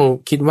ถ้าเรา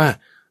คิดว่า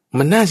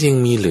มันน่าจะยัง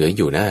มีเหลืออ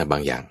ยู่นะบา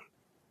งอย่าง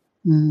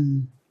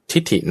ทิ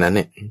ฏฐินั้นเ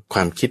นี่ยคว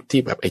ามคิด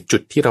ที่แบบไอ้จุ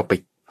ดที่เราไป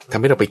ทำ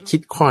ให้เราไปคิ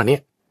ดข้อเนี้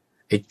ย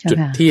ไอ้จุด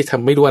ที่ท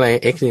ำไม่รู้อะไร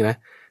x นี่นะ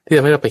ที่ท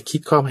ำให้เราไปคิ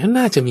ดข้อมัน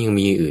น่าจะ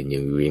มีอื่นอย่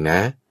างอื่นน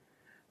ะ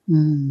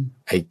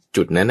ไอ้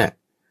จุดนั้นน่ะ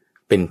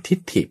เป็นทิฏ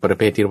ฐิประเ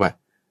ภทที่เรียกว่า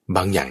บ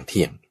างอย่างเ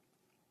ที่ยง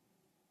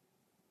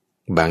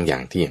บางอย่า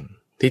งเที่ยง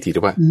ทิฏฐิเรี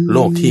ยกว่าโล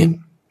กเที่ยง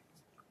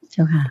เ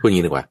จ้าค่ะพูดอย่าง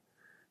นี้ดีกว่า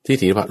ทิฏ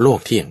ฐิเรียกว่าโลก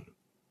เที่ยง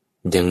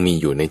ยังมี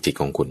อยู่ในจิต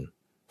ของคุณ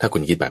ถ้าคุ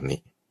ณคิดแบบนี้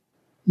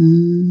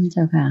เ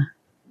จ้าค่ะ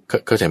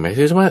เข้าใจไหม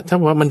คือว่าถ้า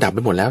ว่ามันดับไป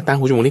หมดแล้วตา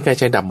หูจมูกลิ้นกาย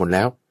ใจดับหมดแ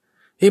ล้ว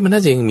มันน่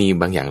าจะยังมี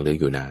บางอย่างเหลือ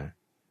อยู่นะ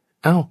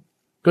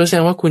ก็แสด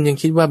งว่าคุณยัง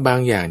คิดว่าบาง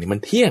อย่างนี่มัน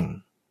เที่ยง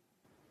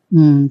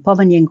เพราะ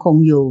มันยังคง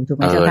อยู่ถูกไห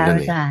มเจ้าค่ะอ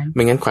าจารย์ไ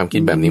ม่งั้นความคิ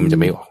ดแบบนี้มันจะ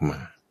ไม่ออกมา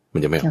มั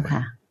นจะไม่ออกม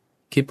า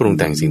คิดปรุง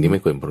แต่งสิ่งที่ไ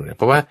ม่ควรปรุงแต่ง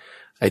เพราะว่า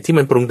ไอ้ที่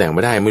มันปรุงแต่งไ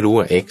ม่ได้ไม่รู้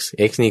ว่า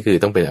x นี่คือ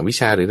ต้องเป็นอวิช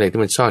ชาหรืออะไร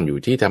ที่มันซ่อนอยู่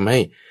ที่ทำให้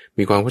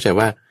มีความเข้าใจ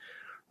ว่า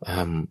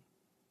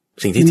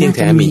สิ่งที่เที่ยงแ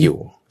ท้มีอยู่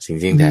สิ่ง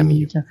ที่เที่ยงแท้มี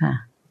อยู่เจ้าค่ะ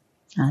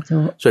สาธุ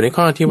ส่วนใน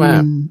ข้อที่ว่า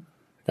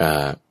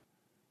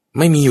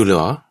ไม่มีอยู่หร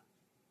อ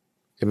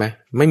ใช่ไหม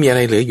ไม่มีอะไร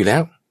เหลืออยู่แล้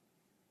ว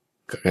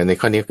ใน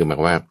ข้อนี้คือหมาย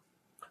ว่า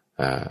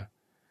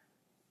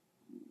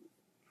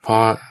พอ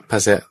ภา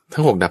ษา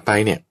ทั้ง6ดับไป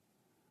เนี่ย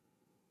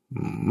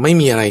ไม่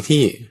มีอะไร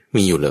ที่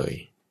มีอยู่เลย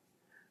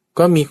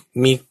ก็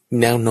มี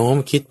แนวโน้ม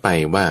คิดไป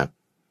ว่า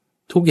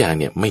ทุกอย่าง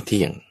เนี่ยไม่เ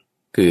ที่ยง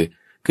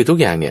คือทุก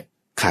อย่างเนี่ย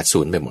ขาดศู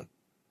นย์ไปหมด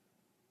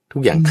ทุ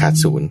กอย่างขาด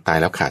ศูนย์ตาย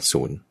แล้วขาด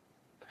ศูนย์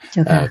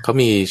เขา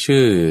มี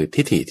ชื่อ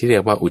ทิฏฐิที่เรี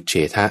ยกว่าอุเฉ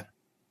ท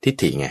ทิฏ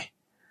ฐิไง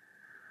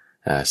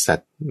สัต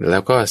แล้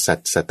วก็สัต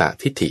สต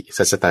ทิฏฐิ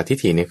สัตสตทิฏ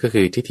ฐิเนี่ยก็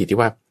คือทิฏฐิที่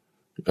ว่า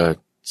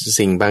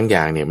สิ่งบางอ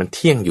ย่างเนี่ยมันเ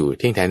ที่ยงอยู่เ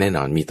ที่ยงแท้แน่น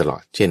อนมีตลอ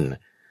ดเช่น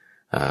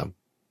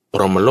ป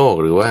รหมโลก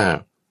หรือว่า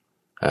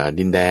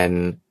ดินแดน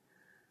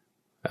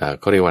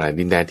เขาเรียกว่าอะไร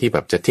ดินแดนที่แบ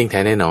บจะเที่ยงแท้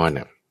แน่นอน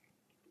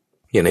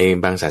อย่างใน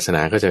บางศาสน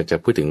าก็จะ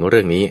พูดถึงเ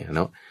รื่องนี้เ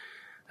นาะ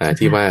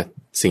ที่ว่า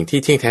สิ่งที่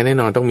เที่ยงแท้แน่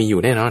นอนต้องมีอ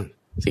ยู่แน่นอน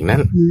สิ่งนั้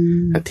น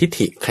ทิฏ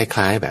ฐิค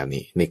ล้ายๆแบบ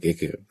นี้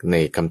ใน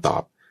คำตอ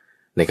บ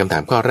ในคำถา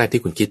มข้อแรก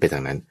ที่คุณคิดไปท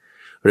างนั้น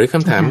หรือค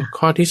ำถาม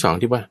ข้อที่สอง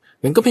ที่ว่า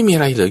มันก็ไม่มีอ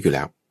ะไรเหลืออยู่แ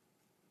ล้ว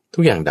ทุ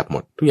กอย่างดับหม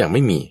ดทุกอย่างไ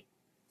ม่มี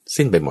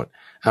สิ้นไปหมด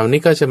เอา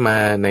นี่ก็จะมา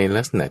ใน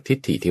ลักษณะทิฏ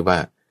ฐิที่ว่า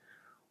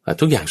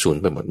ทุกอย่างศูนย์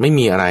ไปหมดไม่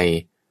มีอะไร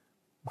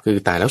คือ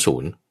ตายแล้วศู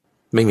นย์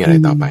ไม่มีอะไร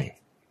ต่อไป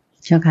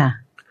ใช่ค่ะ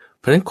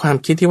เพราะฉะนั้นความ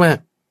คิดที่ว่า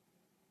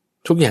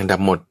ทุกอย่างดั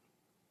บหมด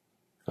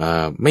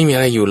ไม่มีอ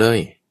ะไรอยู่เลย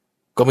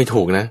ก็ไม่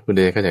ถูกนะคุณเ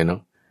ดชเข้าใจเนาะ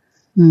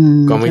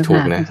ก็ไม่ถู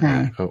กนะ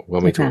ก็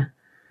ไม่ถูก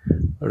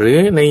หรือ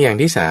ในอย่าง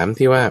ที่สาม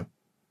ที่ว่า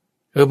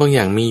บางอ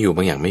ย่างมีอยู่บ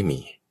างอย่างไม่มี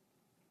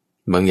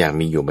บางอย่าง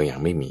มีอยู่บางอย่าง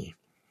ไม่มี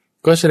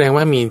ก็แสดง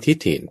ว่ามีทิฏ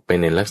ฐิไป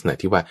ในลักษณะ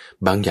ที่ว่า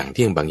บางอย่างเ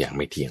ที่ยงบางอย่างไ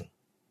ม่เที่ยง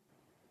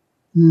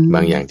บ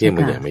างอย่างเที่ยงบ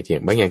างอย่างไม่เที่ยง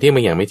บางอย่างเที่ยงบ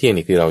างอย่างไม่เที่ยง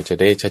นี่คือเราจะ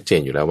ได้ชัดเจน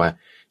อยู่แล้วว่า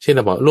เช่นเร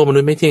าบอกโลกมนุ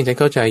ษย์ไม่เที่ยงฉัน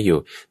เข้าใจอยู่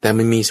แต่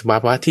มันมีสภา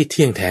วะที่เ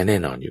ที่ยงแท้แน่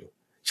นอนอยู่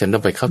ฉันต้อ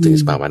งไปเข้าถึง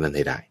สภาวะนั้นใ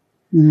ห้ได้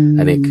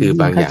อันนี้คือ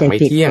บางอย่างไม่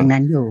เที่ยง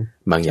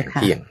บางอย่างเ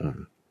ที่ยง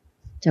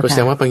ก็แส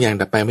ดงว่าบางอย่าง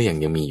ดับไปบางอย่าง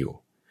ยังมีอยู่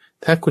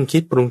ถ้าคุณคิ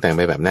ดปรุงแต่งไ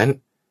ปแบบนั้น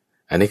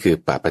อันนี้คือ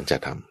ปาปัญจ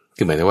ธรรม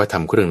คือหมายถึงว่าท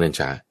ำเครื่องเนิน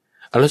ช้า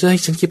เอาแล้วจะให้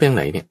ฉันคิดไปทางไ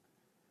หนเนี่ย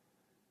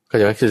ก็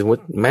จะว่าคือสมม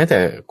ติแม้แต่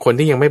คน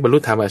ที่ยังไม่บรรลุ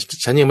ธรรม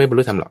ฉันยังไม่บรร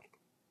ลุธรรมหรอก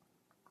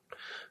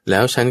แล้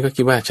วฉันก็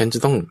คิดว่าฉันจะ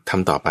ต้องท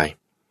ำต่อไป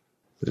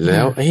แล้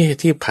ว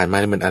ที่ผ่านมา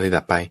มันอะไร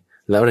ดับไป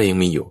แล้วอะไรยัง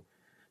มีอยู่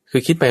คื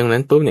อคิดไปตรง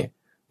นั้นปุ๊บเนี่ย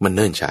มันเ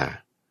นิ่นช้า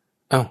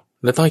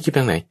แล้วต้องคิดไป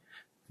ทางไหน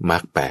มรร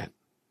คแปด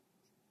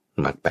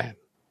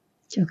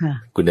เจ้าค่ะ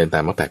คุณเดินตา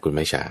มมรรคแปดคุณไ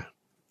ม่ช้า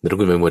แล้ว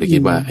คุณไปมัวแต่คิ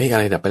ดว่าอะ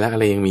ไรดับไปแล้วอะ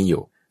ไรยังมีอ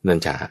ยู่เนิ่น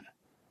ช้า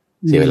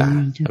เสียเวลา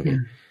โอเค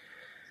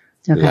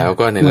แล้ว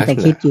ก็ในลักษ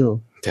ณะ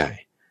ใช่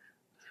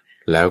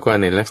แล้วก็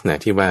ในลักษณะ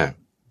ที่ว่า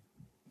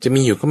จะ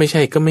มีอยู่ก็ไม่ใ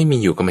ช่ก็ไม่มี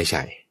อยู่ก็ไม่ใ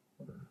ช่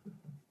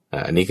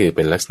อันนี้คือเ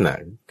ป็นลักษณะ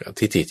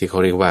ทิฏฐิที่เขา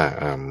เรียกว่า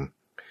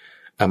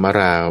อมาร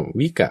า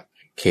วิกะ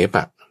เคป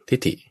ะทิฏ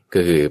ฐิก็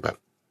คือแบบ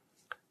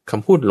ค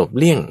ำพูดหลบ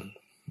เลี่ยง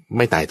ไ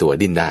ม่ตายตัว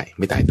ดิ้นได้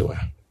ไม่ตายตัว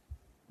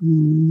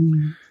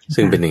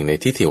ซึ่งเป็นหนึ่งใน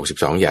ทิฏฐิ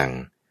62อย่าง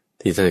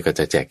ที่ท่านก็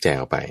จะแจกแจง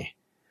ออกไป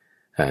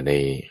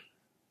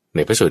ใน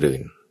พระสูตรอื่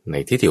นใน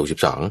ทิฏฐิ62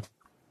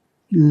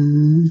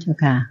เจ้า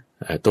ค่ะ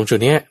ตรงจุด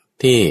นี้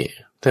ที่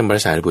ท่านพร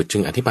ะสารีบุตรจึ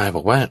งอธิบายบ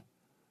อกว่า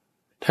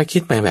ถ้าคิ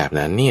ดไปแบบ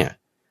นั้นเนี่ย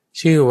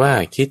ชื่อว่า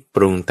คิดป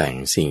รุงแต่ง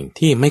สิ่ง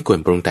ที่ไม่ควร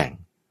ปรุงแต่ง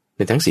ใน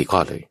ทั้ง4ข้อ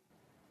เลย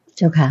เ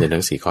จ้าค่ะใน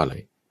ทั้ง4ข้อเล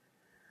ย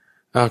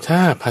ถ้า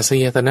ภาษ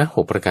ยตนะ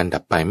6ประการดั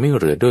บไปไม่เ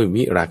หลือด้วย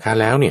วิราคะ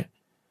แล้วเนี่ย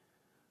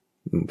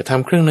ท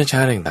ำเครื่องเนินช้า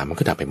ต่างๆมัน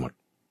ก็ดับไปหมด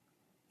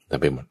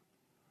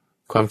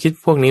ความคิด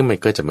พวกนี้มัน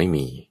ก็จะไ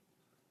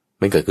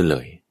ม่เกิดขึ้นเล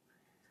ย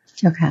เ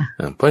จ้าค่ะ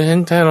เพราะฉะนั้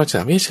นถ้าเราจะ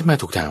ฉันมา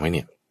ถูกทางไหมเ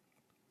นี่ย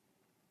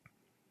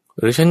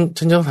หรือฉันจ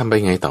ะต้องทำไป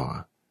ไงต่อ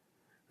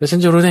แล้วฉัน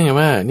จะรู้ได้ไง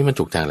ว่านี่มัน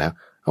ถูกทางแล้ว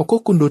ก็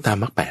คุณดูตาม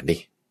มรรคแปดดิ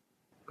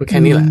ก็แค่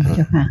นี้แหละเ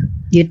จ้าค่ะ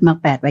ยึดมรรค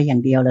แปดไว้อย่า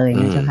งเดียวเลย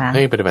นะเจ้าค่ะใ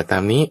ห้ปฏิบัติตา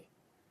มนี้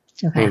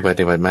ให้ป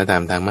ฏิบัติมาตา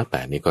มทางมรรคแป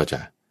ดนี้ก็จะ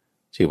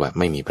ชื่อว่า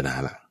ไม่มีปัญหา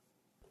ละ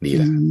ดี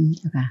ละเ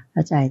จ้าค่ะเข้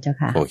าใจเจ้า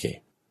ค่ะโอเค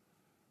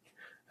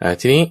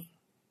ทีนี้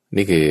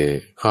นี่คือ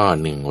ข้อ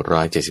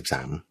173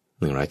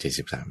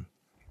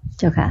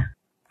เจ้าค่ะ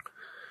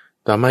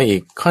ต่อมาอี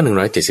กข้อ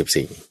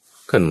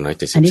174ข้อ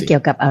174อันนี้เกี่ย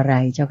วกับอะไร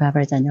เจ้าค่ะพร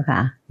ะอาจารย์เจ้าค่ะ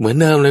เหมือน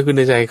เดิมเลยคุณ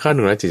ใจข้อ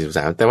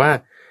173แต่ว่า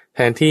แท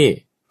นที่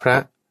พระ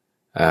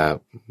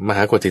มห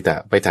าโกฏิตะ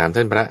ไปถาม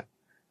ท่านพระ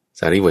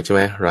สารีบุตรใช่ไห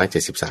ม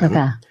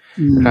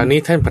173คราวนี้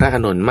ท่านพระอา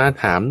นนท์มา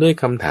ถามด้วย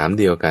คำถาม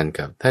เดียวกัน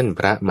กับท่านพ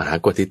ระมหา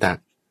โกฏิตะ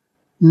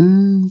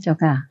เจ้า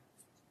ค่ะ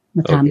ม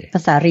าถามภ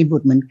าษารีบุ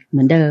ตรเห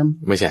มือนเดิม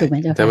ไม่ใช่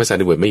ท่านภาษา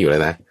รีบุตรไม่อยู่แล้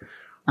วนะ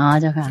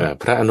เจ้าค่ะ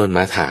พระอานนท์ม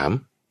าถาม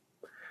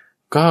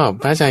ก็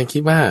พระอาจารย์คิ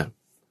ดว่า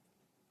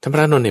ท่านพร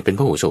ะอานนท์เนี่ยเป็น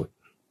พหูสูตร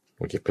โ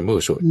อเคเป็นพ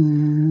หูสูตร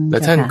แล้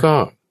วท่านก็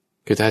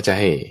คือถ้าจะ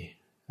ให้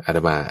อาต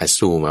มาอัส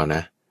ซูมเอาน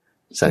ะ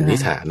สันนิ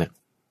ษฐานนะ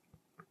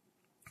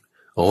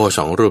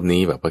2รูป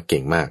นี้แบบว่าเก่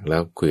งมากแล้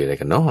วคุยอะไร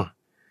กันเนาะ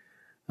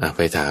ไ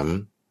ปถาม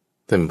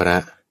ท่านพระ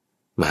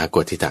มหาโก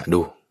ฏฐิตะดู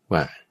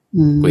ว่า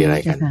คุยอะไร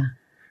กัน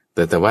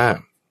แต่ว่า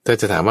ถ้า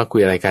จะถามว่าคุ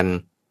ยอะไรกัน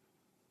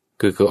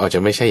คืออาจจะ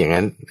ไม่ใช่อย่าง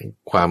นั้น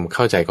ความเ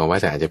ข้าใจของว่า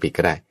อาจจะผิด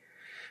ก็ได้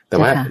แต่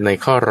ว่าใน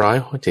ข้อ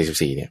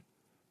174เนี่ย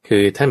คื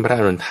อท่านพระ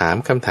อานนท์ถาม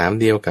คำถาม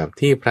เดียวกับ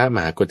ที่พระม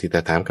หาโกฏฐิต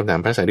ะถามคำถาม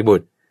พระสารีบุ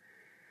ตร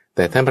แ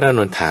ต่ท่านพระอา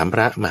นนท์ถามพ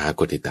ระมหาโ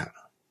กฏฐิตะ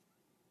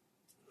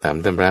ถาม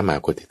ท่านพระมหา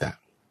โกฏฐิตะ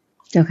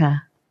เจ้าค่ะ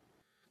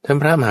ท่าน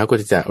พระมหาโกฏ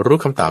ฐิตะรู้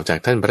คำตอบจาก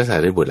ท่านพระสา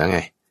รีบุตรแล้วไง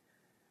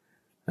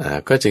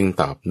ก็จึง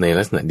ตอบใน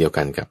ลักษณะเดียว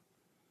กันกับ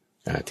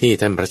ที่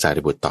ท่านพระสา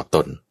รีบุตรตอบต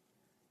น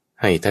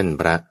ให้ท่าน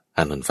พระอ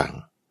านนท์ฟัง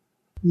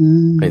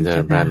เป็นท่า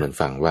นพระอานนท์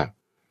ฟังว่า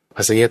ภ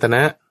าษยตน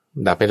ะ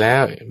ดับไปแล้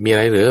วมีอะไ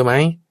รเหลือไหม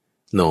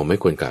โนไม่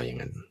ควรกล่าวอย่าง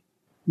นั้น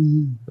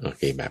โอเ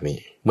คแบบนี้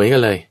เหมือนกั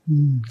นเลย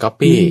ก๊อป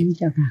ปี้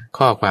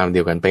ข้อความเดี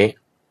ยวกันเป๊ะ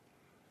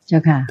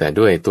แต่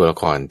ด้วยตัวละ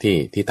คร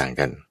ที่ต่าง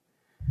กัน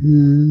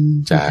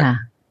จาก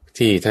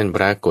ที่ท่านพ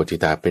ระโกฏิ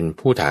ตาเป็น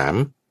ผู้ถาม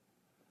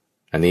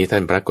อันนี้ท่า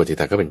นพระโกฏิ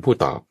ตาก็เป็นผู้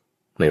ตอบ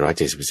ใน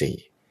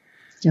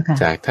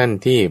174จากท่าน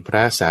ที่พร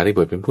ะสารี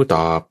บุตรเป็นผู้ต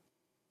อบ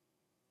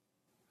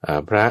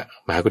พระ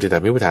มหาโกฏิตา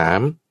เป็นผู้ถาม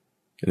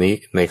อันนี้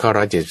ในข้อ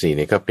174เ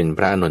นี่ยก็เป็นพ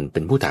ระอานนท์เป็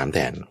นผู้ถามแท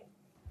น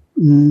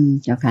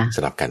เจ้าค่ะส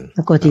ลับกันพ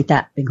ระโกฏิตะ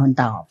เป็นคน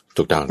ตอบ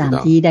ถูกต้องตาม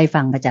ที่ได้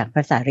ฟังมาจากพร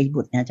ะสารี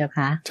บุตรนะเจ้า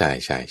ค่ะใช่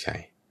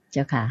เ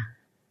จ้าค่ะ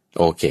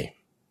โอเค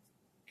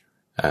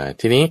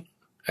ทีนี้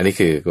อันนี้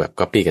คือแบบ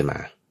ก๊อปปี้กันมา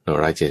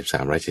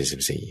173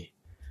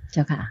 174เ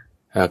จ้าค่ะ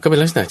ก็เป็น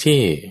ลักษณะที่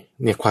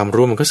เนี่ยความ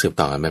รู้มันก็สืบ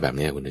ต่อกันมาแบบ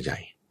นี้คุณใจ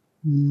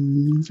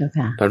เจ้า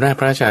ค่ะตอนแรก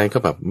พระอาจารย์ก็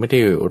แบบไม่ได้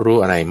รู้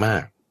อะไรมา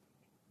ก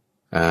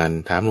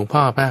ถามหลวงพ่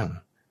อบ้าง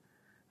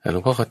หลว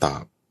งพ่อเขาตอ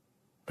บ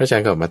พระอาจาร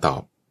ย์ก็มาตอ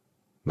บ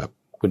แบบ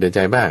คุณเดินใจ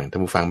บ้างท่า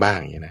นผู้ฟังบ้าง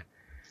อย่างนี้นะ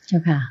เจ้า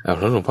ค่ะ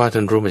แล้วหลวงพ่อท่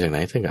านรู้มาจากไหน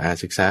ท่านก็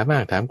ศึกษาบ้า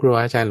งถามครู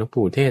อาจารย์หลวง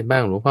ปู่เทศบ้า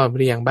งหลวงพ่อวิ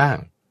ริยังบ้าง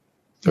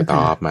ก็ต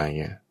อบมาอย่าง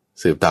เงี้ย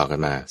สืบต่อกัน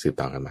มา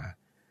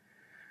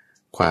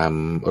ความ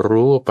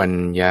รู้ปัญ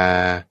ญา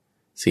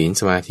ศีล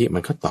สมาธิมั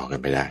นก็ต่อกัน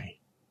ไปได้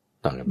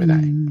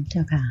เจ้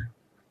าค่ะ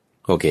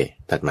โอเค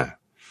ตัดมา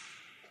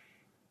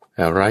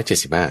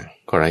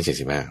175ข้อ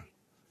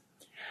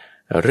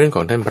175เรื่องข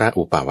องท่านพระ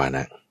อุปาวาน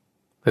ะ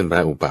ท่านพร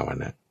ะอุปาวา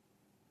นะ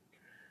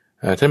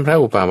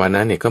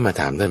เนี่ยก็มา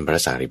ถามท่านพระ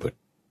สารีบุตร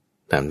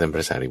ท่านพ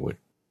ระสารีบุตร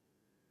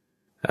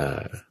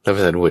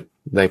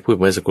ได้พูด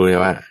เมื่อสักครู่นี้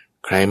ว่า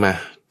ใครมา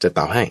จะต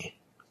อบให้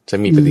จะ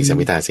มีปฏิสัม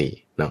ภิทา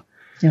4เนาะ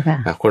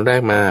คนแร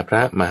กมาพร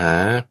ะมหา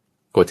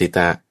โกฏิต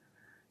ะ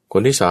ค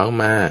นที่สอง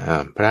มา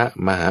พระ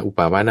มหาอุป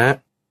าวานะ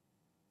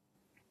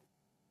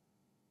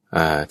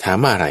ถาม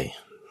ว่าอะไร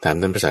ถาม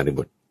ท่านพระสารี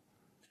บุตร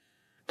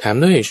ถาม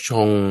ด้วย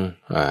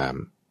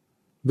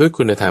ด้วย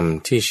คุณธรรม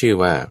ที่ชื่อ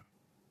ว่า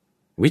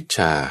วิชช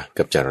า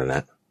กับจรณะ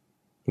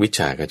วิชช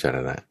ากับจร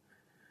ณะ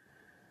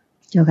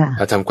เจ้าค่ะ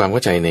ทำความเข้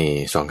าใจใน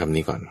2คำ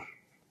นี้ก่อน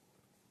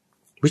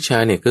วิชา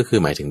เนี่ยก็คือ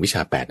หมายถึงวิช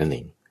า8นั่นเอ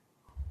ง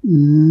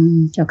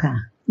เจ้าค่ะ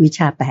วิช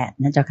า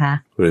8นะเจ้าค่ะ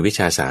หรือวิช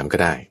า3ก็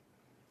ได้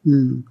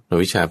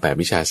วิชา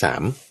8วิชา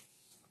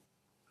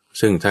3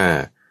ซึ่งถ้า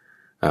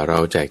เรา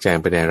แจกแจง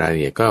ไปในรายละ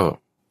เอียดก็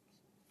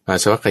อา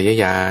สวัคคย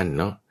ญาณ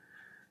เนาะ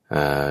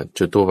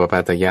จุตูปปา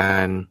ตญา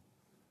ณ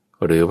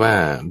หรือว่า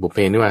บุพเพ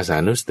นิวาสา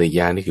นุสติญ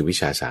าณนี่คือวิ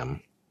ชา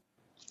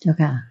3เจ้า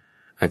ค่ะ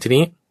ที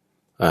นี้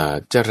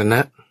จรณะ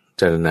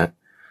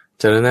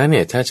เ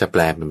นี่ยถ้าจะแป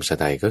ลเป็นภาษา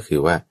ไทยก็คือ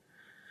ว่า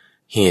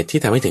เหตุที่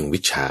ทำให้ถึงวิ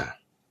ชา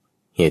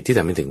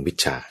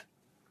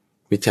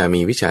วิชา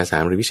มีวิชา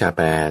3หรือวิชา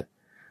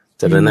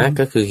8จรณะ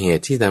ก็คือเห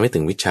ตุที่ทำให้ถึ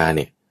งวิชาเ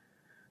นี่ย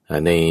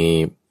ใน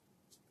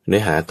เนื้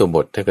อหาตัวบ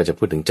ทถ้าก็จะ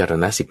พูดถึงจร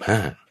ณะ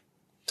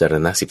15จร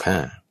ณะ15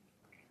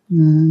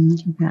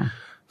ใช่ค่ะ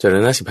จร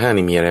ณะ15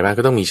นี่มีอะไรบ้าง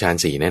ก็ต้องมีฌาน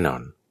4แน่นอ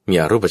นมี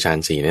อรูปฌาน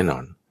4แน่นอ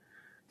น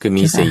คือ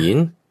มีศีล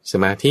ส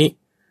มาธิ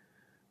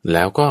แ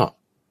ล้วก็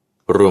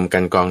รวมกั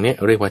นกองเนี้ย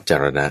เรียกว่าจ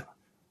รณะ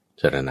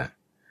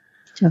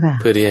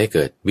เพื่อที่ให้เ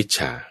กิดวิชช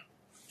า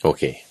โอ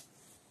เค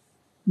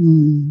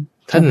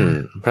ท่าน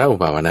พระอุ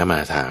ปาวานะมา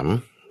ถาม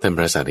ท่านพ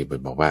ระสารีบุต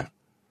รบอกว่า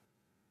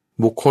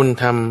บุคคล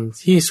ท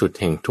ำที่สุด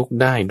แห่งทุกข์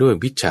ได้ด้วย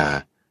วิชชา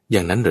อย่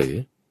างนั้นหรือ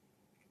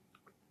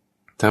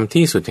ทำ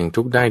ที่สุดแห่ง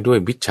ทุกข์ได้ด้วย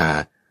วิชชา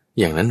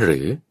อย่างนั้นหรื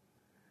อ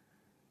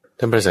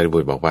ท่านพระสารีบุ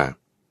ตรบอกว่า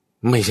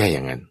ไม่ใช่อย่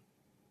างนั้น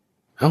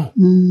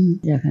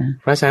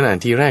พระอาจารย์อ่าน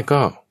ทีแรก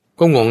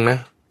ก็งงนะ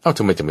ท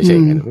ำไมจะไม่ใช่อ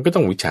ย่างนั้นมันก็ต้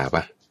องวิชชาป่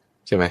ะ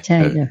ใช่ไหมใช่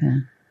เจ้าค่ะ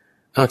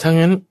ถ้า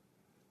งั้น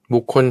บุ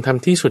คคลท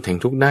ำที่สุดแห่ง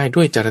ทุกข์ได้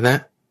ด้วยจรณะ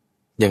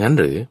อย่างนั้น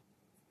หรือ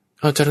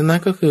จรณะ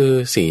ก็คือ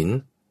ศีล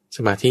ส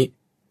มาธิ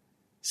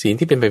ศีล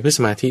ที่เป็นไปเพื่อส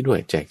มาธิด้วย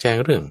แจกแจง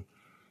เรื่อง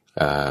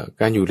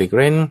การอยู่หลีกเ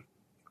ล่น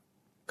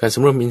การส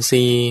ำรวมอินท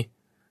รีย์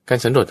การ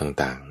สันโดษ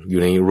ต่างๆ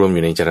รวมอ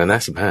ยู่ในจรณะ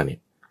15เนี่ย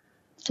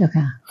เจ้า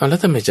ค่ะแล้ว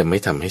ทำไมจะไม่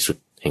ทำให้สุด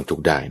แห่งทุก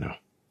ข์ได้เนาะ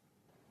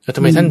แล้วท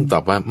ำไมท่านตอ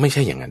บว่าไม่ใ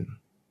ช่อย่างนั้น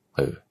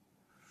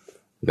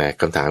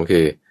คำถามคื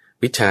อ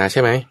วิชาใ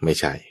ช่ไหมไม่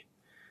ใช่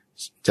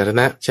จร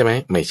ณะใช่ไหม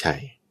ไม่ใช่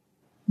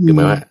คือหม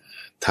ายว่า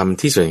ท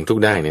ำที่สุดแห่งทุก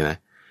ข์ได้เนี่ยนะ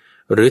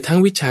หรือทั้ง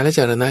วิชาและจ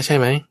รณะใช่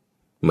ไหม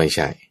ไม่ใ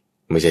ช่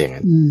อย่าง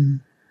นั้น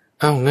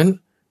งั้น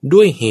ด้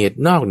วยเหตุ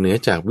นอกเหนือ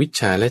จากวิ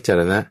ชาและจ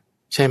รณะ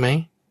ใช่ไหม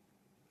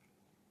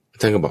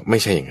ท่านก็บอกไม่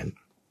ใช่อย่างนั้น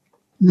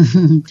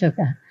เจ้า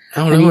ค่ะ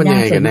แล้วมันยัง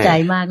ไงกันแน่สนใจ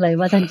มากเลย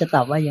ว่าท่านจะต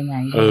อบว่ายังไง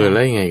แล้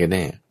วยังไงกันแ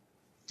น่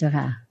เจ้า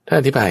ค่ะถ้า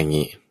อธิบายอย่าง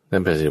นี้ท่า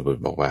นพระสารีบุต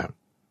รบอกว่า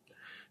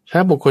ถ้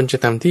าบุคคลจะ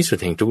ทำที่สุด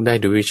แห่งทุกข์ได้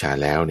ด้วยวิชา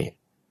แล้วเนี่ย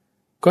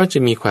ก็จะ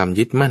มีความ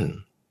ยึดมั่น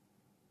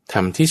ท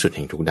ำที่สุดแ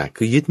ห่งทุกข์ได้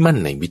คือยึดมั่น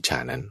ในวิชา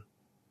นั้น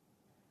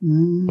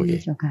โอเค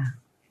เจ้าค่ะ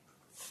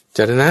จ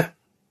รณะ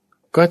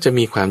ก็จะ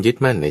มีความยึด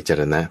มั่นในจ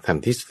รณะท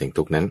ำที่สุดแห่ง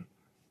ทุกข์นั้น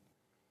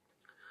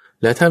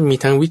แล้วถ้ามี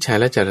ทั้งวิชา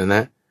และจรณะ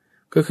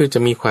ก็คือจะ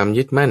มีความ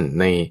ยึดมั่น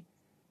ใน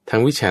ทั้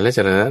งวิชาและจ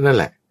รณะนั่น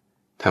แหละ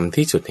ทำ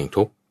ที่สุดแห่ง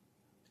ทุกข์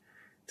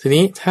ที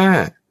นี้ถ้า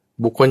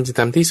บุคคลจะท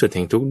ำที่สุดแ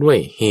ห่งทุกข์ด้วย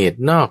เหตุ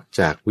นอก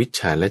จากวิช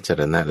าและจ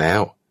รณะแล้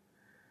ว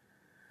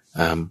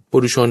ปุ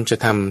ถุชนจะ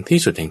ทำที่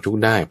สุดแห่งทุกข์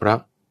ได้เพราะ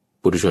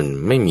ปุถุชน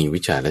ไม่มี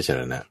วิชาและจ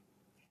รณะ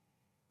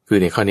คือ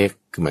ในข้อนี้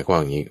คือหมายความ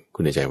อย่างนี้คุ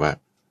ณใจว่า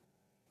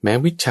แม้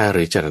วิชาห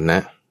รือจรณะ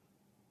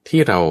ที่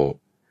เรา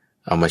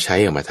เอามาใช้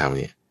เอามาทำ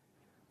เนี่ย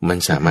มัน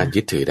สามารถ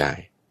ยึดถือได้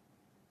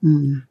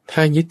ถ้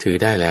ายึดถือ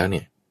ได้แล้วเ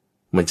นี่ย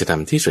มันจะท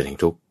ำที่สุดแห่ง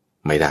ทุกข์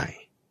ไม่ได้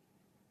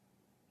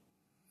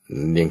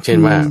อย่างเช่น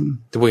ว่า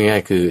จะพูดง่า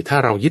ยๆคือถ้า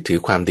เรายึดถือ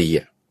ความดี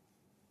อ่ะ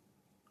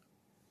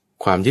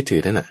ความยึดถื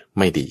อนั่นน่ะ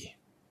ไม่ดี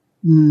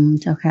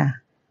เจ้าค่ะ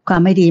ควา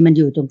มไม่ดีมันอ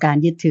ยู่ตรงการ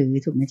ยึดถือ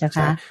ถูกไหมเจ้า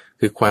ค่ะ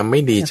คือความไม่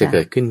ดีจะเ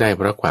กิดขึ้นได้เพ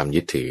ราะความ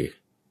ยึดถือ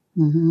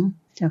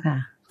เจ้าค่ะ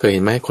เคยเ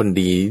ห็นไหมคน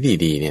ดี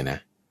เนี่ยนะ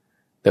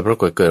แต่ปรา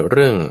กฏเกิดเ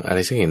รื่องอะไร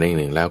สักอย่าง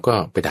หนึ่งแล้วก็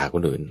ไปด่าค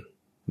นอื่น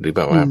หรือแ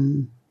บบว่า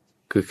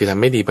คือท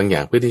ำไม่ดีบางอย่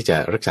างเพื่อที่จะ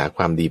รักษาค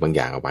วามดีบางอ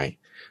ย่างเอาไว้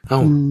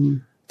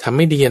ทำไ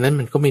ม่ดีอันนั้น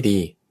มันก็ไม่ดี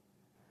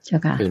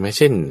เห็นไหมเ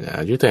ช่น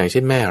ยกตัวอย่างเ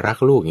ช่นแม่รัก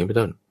ลูกอย่างนี้เป็น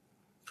ต้น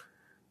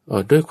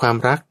ด้วยความ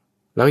รัก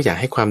แล้วอยาก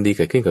ให้ความดีเ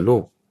กิดขึ้นกับลู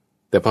ก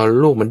แต่พอ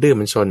ลูกมันดื้อ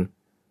มันซน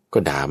ก็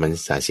ด่ามัน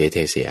สาเสียเท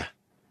เสีย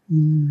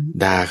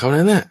ด่าเขา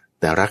นั้นน่ะ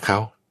แต่รักเขา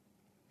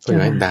เห็นไ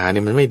หมด่าเ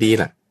นี่ยมันไม่ดี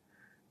ล่ะ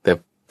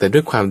แต่ด้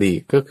วยความดี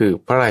ก็คือ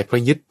เพราะอะไรเพรา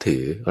ะยึดถื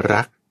อ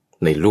รัก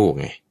ในลูก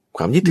ไงค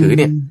วามยึดถือ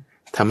เนี่ย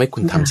ทำให้คุ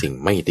ณทำสิ่ง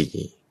ไม่ดี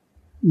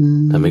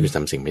ทำให้คุณท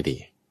ำสิ่งไม่ดี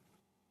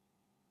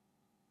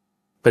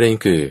ประเด็น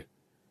คือ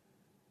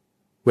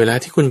เวลา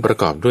ที่คุณประ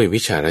กอบด้วย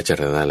วิชาและจ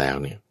รณะแล้ว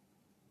เนี่ย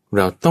เ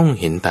ราต้อง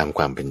เห็นตามค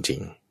วามเป็นจริง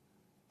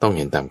ต้องเ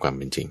ห็นตามความเ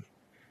ป็นจริง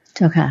เ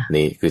จ้าค่ะ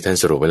นี่คือท่าน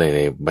สรุปไว้เลยใ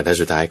นบรรทัด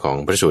สุดท้ายของ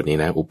พระสูตรนี้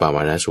นะอุปาม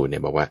าณสูตรเนี่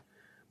ยบอกว่า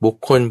บุค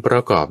คลปร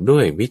ะกอบด้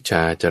วยวิช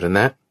าจรณ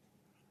ะ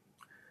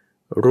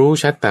รู้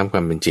ชัดตามคว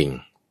ามเป็นจริง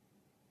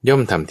ย่อ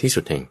มทำที่สุ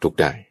ดแห่งทุกข์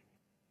ได้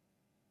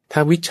ถ้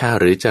าวิชา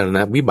หรือจรณ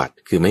ะวิบัติ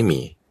คือไม่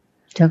มี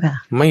เจ้าค่ะ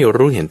ไม่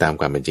รู้เห็นตาม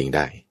ความเป็นจริงไ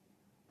ด้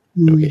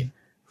โอเค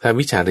ถ้า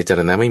วิชาหรือจ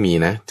รณะไม่มี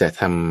นะจะ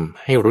ท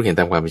ำให้รู้เห็น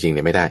ตามความเป็นจริงเ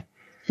นี่ยไม่ได้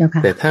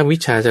แต่ถ้าวิ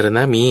ชาจรณ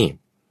ะมี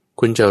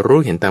คุณจะรู้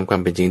เห็นตามควา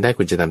มเป็นจริงได้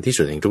คุณจะทำที่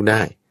สุดแห่งทุกข์ไ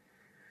ด้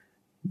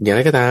อย่างไ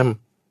รก็ตาม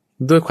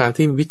ด้วยความ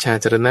ที่วิชา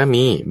จรณะ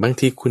มีบาง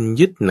ทีคุณ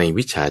ยึดใน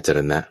วิชาจร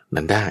ณะ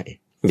นั้นได้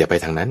อย่าไป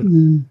ทางนั้น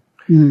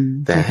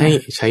แต่ให้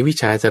ใช้วิ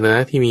ชาจรณะ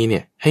ที่มีเนี่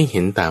ยให้เ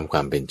ห็นตามคว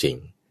ามเป็นจริง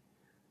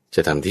จ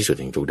ะทำที่สุด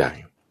แห่งทุกข์ได้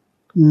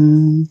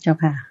เจ้า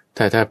ค่ะ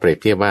ถ้าเปรียบ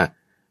เทียบว่า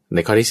ใน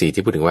ข้อที่4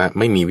ที่พูดถึงว่า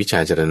ไม่มีวิชา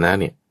จรณะ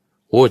เนี่ย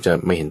โอ้จะ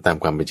ไม่เห็นตาม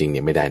ความเป็นจริงเ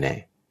นี่ยไม่ได้แน่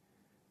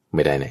ไ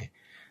ม่ได้แน่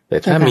แต่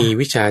ถ้ามี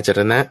วิชาจร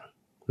ณะ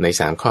ใน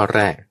3ข้อแ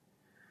รก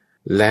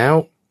แล้ว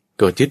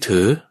กดยึด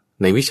ถือ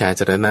ในวิชา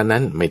จรณะนั้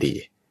นไม่ดี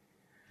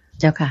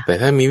เจ้าค่ะแต่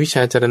ถ้ามีวิช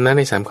าจรณะใ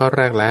น3ข้อแ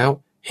รกแล้ว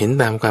เห็น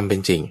ตามความเป็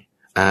นจริง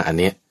อัน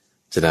เนี้ย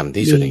จะทำ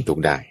ที่สุดแห่งทุก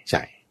ข์ได้ใ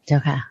ช่เจ้า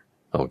ค่ะ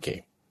โอเค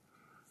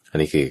อัน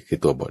นี้คือ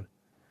ตัวบท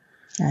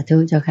สาธุ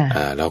เจ้าค่ะ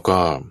แล้วก็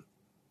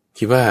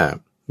คิดว่า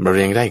เราเ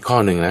รียนได้ข้อ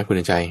หนึ่งนะคุณ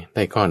ใจไ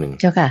ด้ข้อหนึ่ง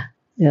เจ้าค่ะ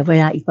เหลือเว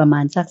ลาอีกประมา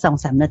ณสัก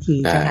 2-3 นาที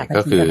เจ้าค่ะ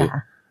ก็คือ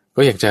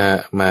ก็อยากจะ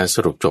มาส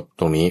รุปจบ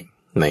ตรงนี้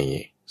ใน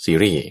ซี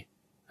รีส์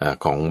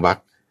ของวรรค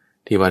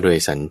ที่ว่าด้วย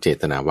สัญเจ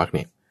ตนาวรรคเ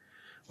นี่ย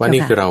ว่า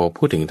นี่คือเรา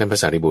พูดถึงท่านพระ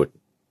สารีบุตร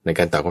ในก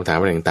ารตอบคำถาม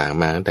อะไรต่าง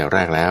ๆมาตั้งแต่แร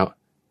กแล้ว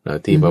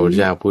ที่พระพุทธ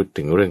เจ้าพูด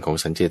ถึงเรื่องของ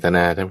สัญเจตน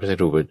าท่านพระสา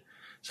รีบุตร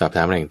สอบถ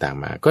ามอะไรต่าง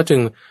ๆมาก็จึง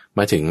ม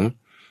าถึง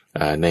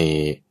ใน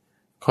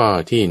ข้อ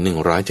ที่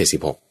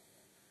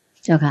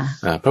176เจ้าค่ะ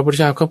พระพุทธ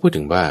เจ้าก็พูด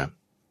ถึงว่า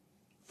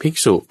ภิก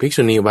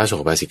ษุณีอุบาสก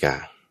อุบาสิกา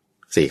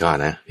4ข้อ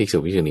นะภิกษุ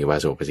ภิกษุณีอุบา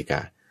สกอุบาสิกา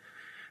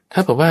ถ้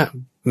าบอกว่า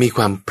มีค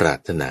วามปรา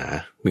รถนา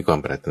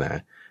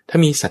ถ้า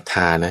มีศรัทธ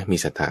านะมี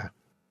ศรัท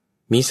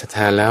ธ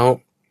าแล้ว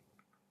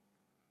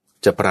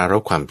จะปราร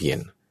ภความเพียร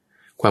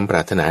ความปร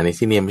ารถนาใน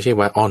ที่นี้ไม่ใช่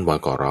ว่าอ้อนวอน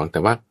ขอร้องแต่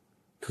ว่า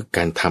คือก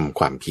ารทำ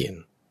ความเพียร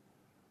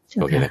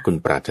โอเคนะคุณ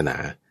ปรารถนา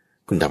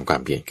คุณทำควา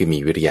มเพียรคือมี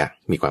วิริยะ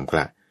มีความก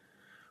ล้า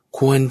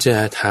ควรจะ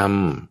ท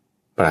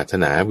ำปรารถ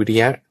นาวิริ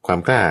ยะความ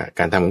กล้า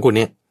การทำของคุณเ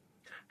นี่ย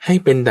ให้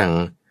เป็นดัง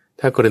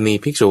ถ้ากรณี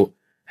ภิกษุ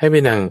ให้เป็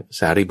นดังส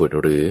ารีบุตร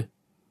หรือ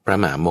พระ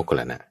มหาโมคคัล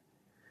ลานะ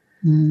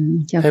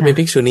ถ้าเป็น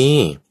ภิกษุณี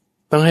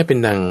ต้องให้เป็น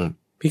ดัง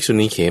ภิกษุ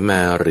ณีเขมา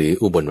หรือ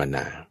อุบลวรรณ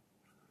า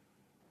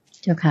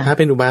ถ้าเ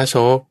ป็นอุบาส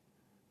ก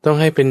ต้อง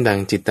ให้เป็นดัง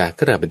จิตต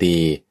กฤบดี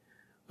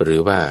หรื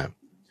อว่า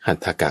หัต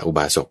ถกะอุบ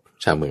าสก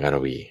ชาวเมืองอาร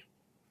วี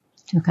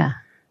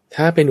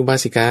ถ้าเป็นอุบา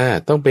สิกา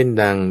ต้องเป็น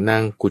ดังนา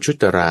งกุชุ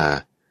ตรา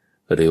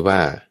หรือว่า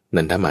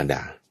นันทมารด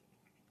า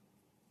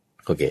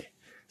โอเค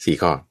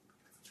4ข้อ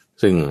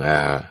ซึ่ง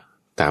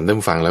ตามท่าน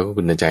ผู้ฟังแล้วก็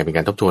คุณใจเป็นก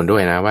ารทบทวนด้ว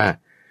ยนะว่า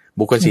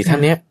บุคคล4ท่า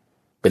นเนี้ย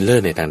เป็นเลิ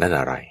ศในทางด้าน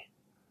อะไร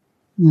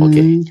โอเค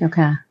เจ้า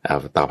ค่ะ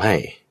ตอบให้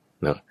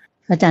เนาะ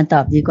อาจารย์ต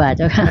อบดีกว่าเ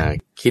จ้าค่ะ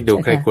คิดดู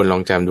ใครควรลอ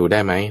งจำดูได้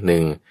ไหม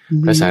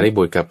1พระสารี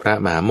บุตรกับพระ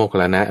มหาโมคคัล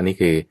ลานะอันนี้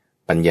คือ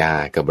ปัญญา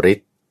กับฤท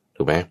ธิ์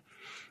ถูกไหม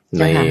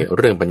ในเ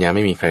รื่องปัญญาไ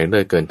ม่มีใครเลิ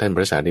ศเกินท่านพ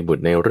ระสารีบุต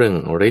รในเรื่อง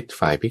ฤทธิ์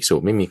ฝ่ายภิกษุ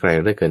ไม่มีใคร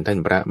เลิศเกินท่าน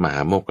พระมหา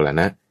โมคคัลลา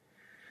นะ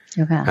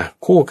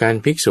คู่กัน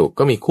ภิกษุ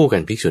ก็มีคู่กั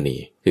นภิกษุณี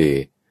คือ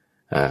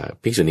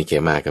ภิกษุณีเข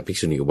มากับภิก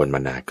ษุณีอุบลวร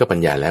รณาก็ปัญ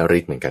ญาและฤ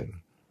ทธิ์เหมือนกัน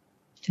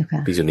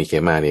ภิกษุณีเข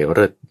มาเนี่ยเ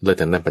ลิศ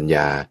ทางด้านปัญญ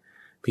า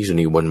ภิกษุ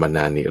ณีอุบลวรรณ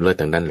าเนี่ยเลิศ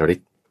ทางด้านฤท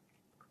ธิ์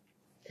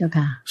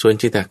ส่วน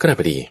จิตตกฤ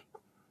บดี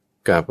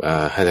กับ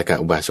หัตถกะ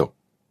อุบาสก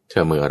ช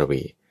าวเมืองอาร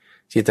วี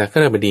จิตตค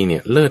ฤบดีเนี่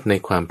ยเลิศใน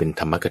ความเป็น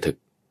ธรรมกถึก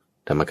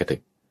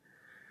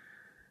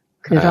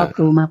คือรอบ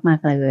รู้มาก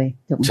ๆเลย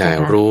ใช่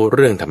รู้เ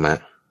รื่องธรรมะ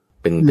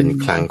เป็น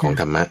คลังของ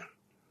ธรรมะ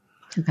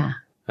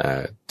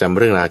จำ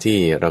เรื่องราวที่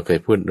เราเคย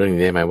พูดเรื่อง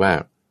นี้ได้ไหมว่า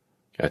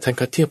ท่าน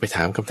ก็เที่ยวไปถ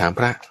ามคำถาม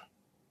พระ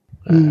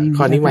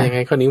ข้อนี้ว่ายังไง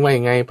ข้อนี้ว่า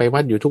ยังไงไป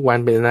วัดอยู่ทุกวัน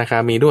เป็นอนาคา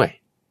มีด้วย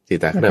จิต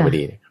ตคฤบ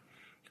ดี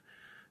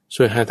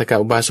ส่วนหัตถก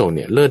อุบาสกเ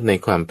นี่ยเลิศใน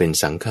ความเป็น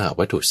สังฆ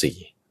วัตถุสี่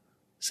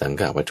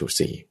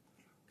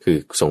คือ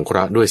สงเคร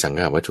าะห์ด้วยสัง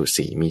ฆวัตถุ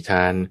สี่มีท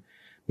าน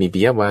มีปิ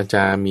ยวาจ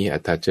ามีอั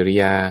ตถจริ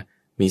ยา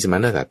มีสม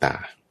ณตตา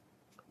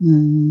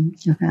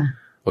เจ้าค่ะ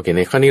โอเคใ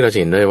นข้อนี้เรา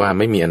เห็นด้วยว่า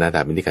ไม่มีอนาถ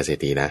าบิณฑิกเศรษ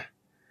ฐีนะ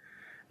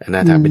อน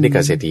าถาบิณฑิก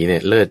เศรษฐีเนี่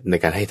ยเลิศใน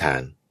การให้ทา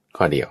น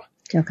ข้อเดียว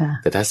เจ้าค่ะ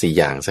แต่ถ้า4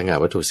อย่างสังฆ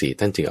วัตถุ4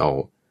ท่านจึงเอา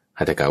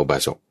หัตถกอุบา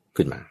สก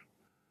ขึ้นมา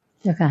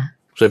เจ้าค่ะ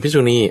ส่วนภิกษุ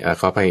ณี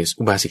ขอไป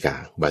อุบาสิก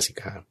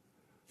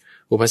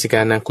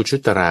านางกุชุ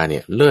ตราเนี่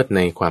ยเลิศใน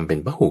ความเป็น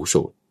พหู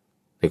สูตร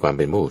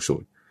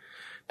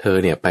เธอ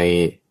เนี่ยไป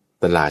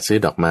ตลาดซื้อ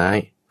ดอกไม้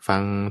ฟั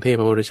งเทพ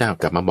พระพุทธเจ้า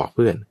กลับมาบอกเ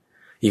พื่อน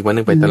อีกวัน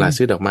นึงไปตลาด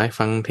ซื้อดอกไม้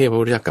ฟังเทพพระ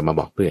พุทธเจ้ากลับมา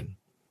บอกเพื่อน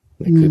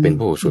นี่คือเป็นพ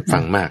หูสูตรฟั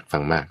งมาก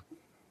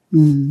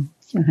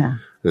ใช่ค่ะ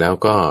แล้ว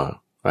ก็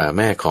แ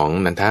ม่ของ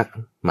นันท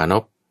มาน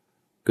พ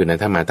คือนัน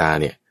ทมาตา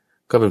เนี่ย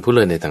ก็เป็นผู้เ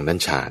ลิศในทางด้าน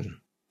ฌาน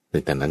เ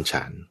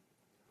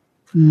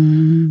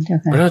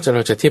พราะเร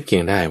าจะเทียบเคี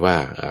ยงได้ว่า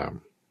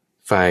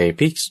ฝ่าย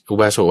ภิกษุอุ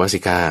บาสกอุบาสิ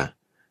กา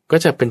ก็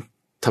จะเป็น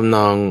ทำน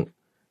อง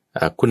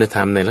คุณธร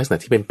รมในลักษณะ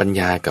ที่เป็นปัญ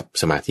ญากับ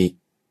สมาธิ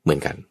เหมือ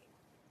นกัน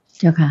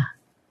เจ้าค่ะ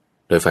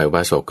โดยฝ่ายอุบ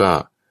าสกก็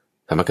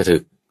ธรรมกถึ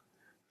ก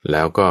แ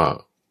ล้วก็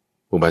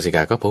อุบาสิก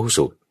าก็พหู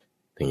สูตร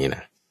อย่างนี้น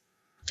ะ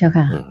เจ้า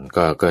ค่ะ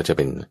ก็จะเ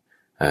ป็น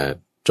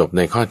จบใ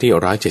นข้อที่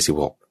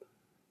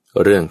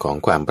176เรื่องของ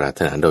ความปรารถ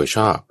นาโดยช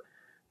อบ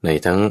ใน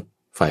ทั้ง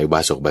ฝ่ายอุบ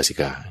าสกอุบาสิ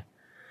กา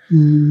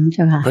เ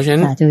จ้าค่ะเพราะฉะนั้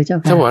น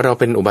ถ้าว่าเรา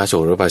เป็นอุบาส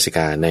กหรืออุบาสิก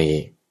า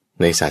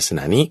ในศาสน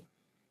านี้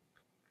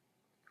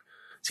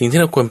สิ่งที่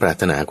เราควรปรา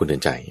รถนาคุณเดิ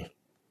นใจ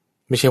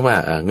ไม่ใช่ว่า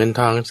เงินท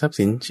องทรัพย์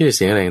สินชื่อเ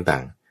สียงอะไรต่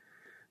าง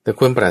ๆแต่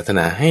ควรปรารถน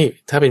าให้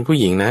ถ้าเป็นผู้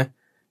หญิงนะ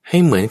ให้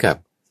เหมือนกับ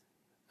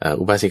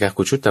อุบาสิกา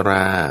กุชุตร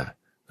า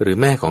หรือ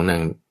แม่ของ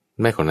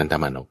นันท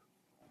มานพ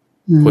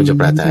ควรจะ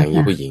ปรารถนาอย่าง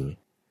นี้ผู้หญิง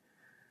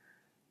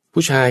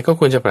ผู้ชายก็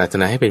ควรจะปรารถ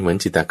นาให้เป็นเหมือน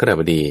จิตตคฤ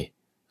บดี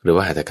หรือว่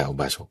าหัตถกอุ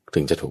บาสกถึ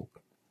งจะถูก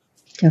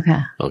เจ้าค่ะ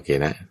โอเค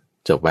นะ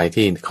จบไว้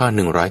ที่ข้อ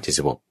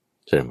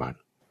176เชิญบอล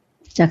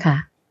เจ้าค่ะ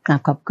กราบ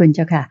ขอบคุณเ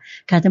จ้าค่ะ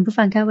ค่ะท่านผู้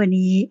ฟังค่ะวัน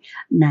นี้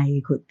ใน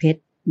ขุดเพช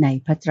รใน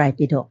พระไตร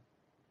ปิฎก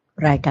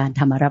รายการ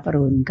ธรรมรับอ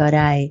รุณก็ไ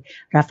ด้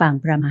รับฟัง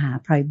พระมหา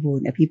ไพบูล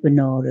ย์อภิปุโน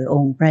หรืออ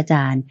งค์พระอาจ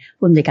ารย์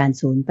ผู้อำนวยการ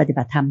ศูนย์ปฏิ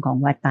บัติธรรมของ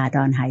วัดป่าด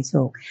อนหายโศ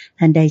ก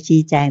ท่านได้ชี้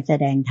แจงแส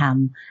ดงธรรม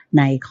ใ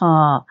นข้อ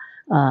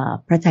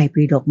พระไตร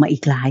ปิฎกมาอี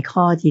กหลาย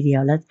ข้อทีเดีย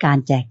วและการ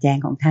แจกแจง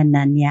ของท่าน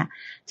นั้นเนี่ย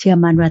เชื่อ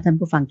มั่นว่าท่าน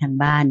ผู้ฟังทาง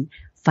บ้าน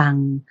ฟัง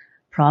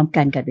พร้อม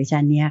กันกับดิฉั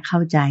นเนี่ยเข้า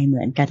ใจเห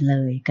มือนกันเล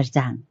ยกระ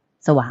จ่าง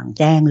สว่าง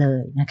แจ้งเล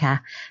ยนะคะ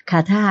ค่ะ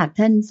ถ้าหาก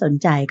ท่านสน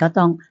ใจก็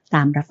ต้องต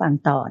ามรับฟัง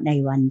ต่อใน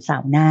วันเสา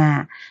ร์หน้า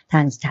ทา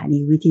งสถานี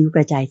วิทยุก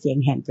ระจายเสียง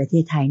แห่งประเท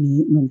ศไทยนี้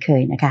เหมือนเค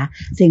ยนะคะ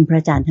ซึ่งพระ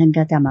อาจารย์ท่าน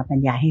ก็จะมาบรร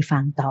ยายให้ฟั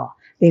งต่อ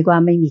เรียกว่า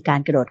ไม่มีการ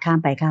กระโดดข้าม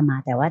ไปข้ามมา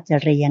แต่ว่าจะ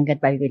เรียงกัน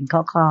ไปเป็น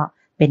ข้อ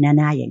เป็น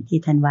หน้าๆอย่างที่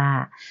ท่านว่า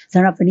ส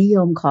ำหรับวันนี้โย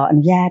มขออ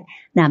นุญาต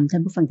นำท่า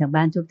นผู้ฟังทาง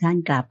บ้านทุกท่าน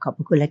กราบขอบพ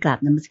ระคุณและกราบ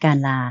นมัสการ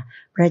ลา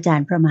พระอาจาร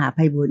ย์พระมหาไพ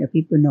บูลย์อภิ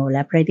ปุโนแล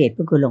ะพระเดชพ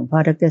ระคุณหลวงพ่อ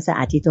ดร.สะอ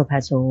าดทิโตภา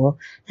โส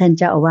ท่านเ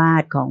จ้าอาวา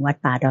สของวัด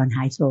ป่าดอนห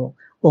ายโศก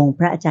องค์พ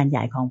ระอาจารย์ให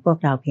ญ่ของพวก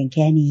เราเพียงแ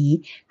ค่นี้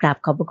กราบ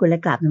ขอบพระคุณและ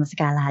กราบนมัส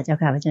การลาเจ้า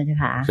ค่ะพระอาจารย์เจ้า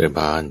ค่ะเจริญ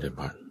พร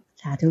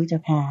สาธุเจ้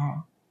าค่ะ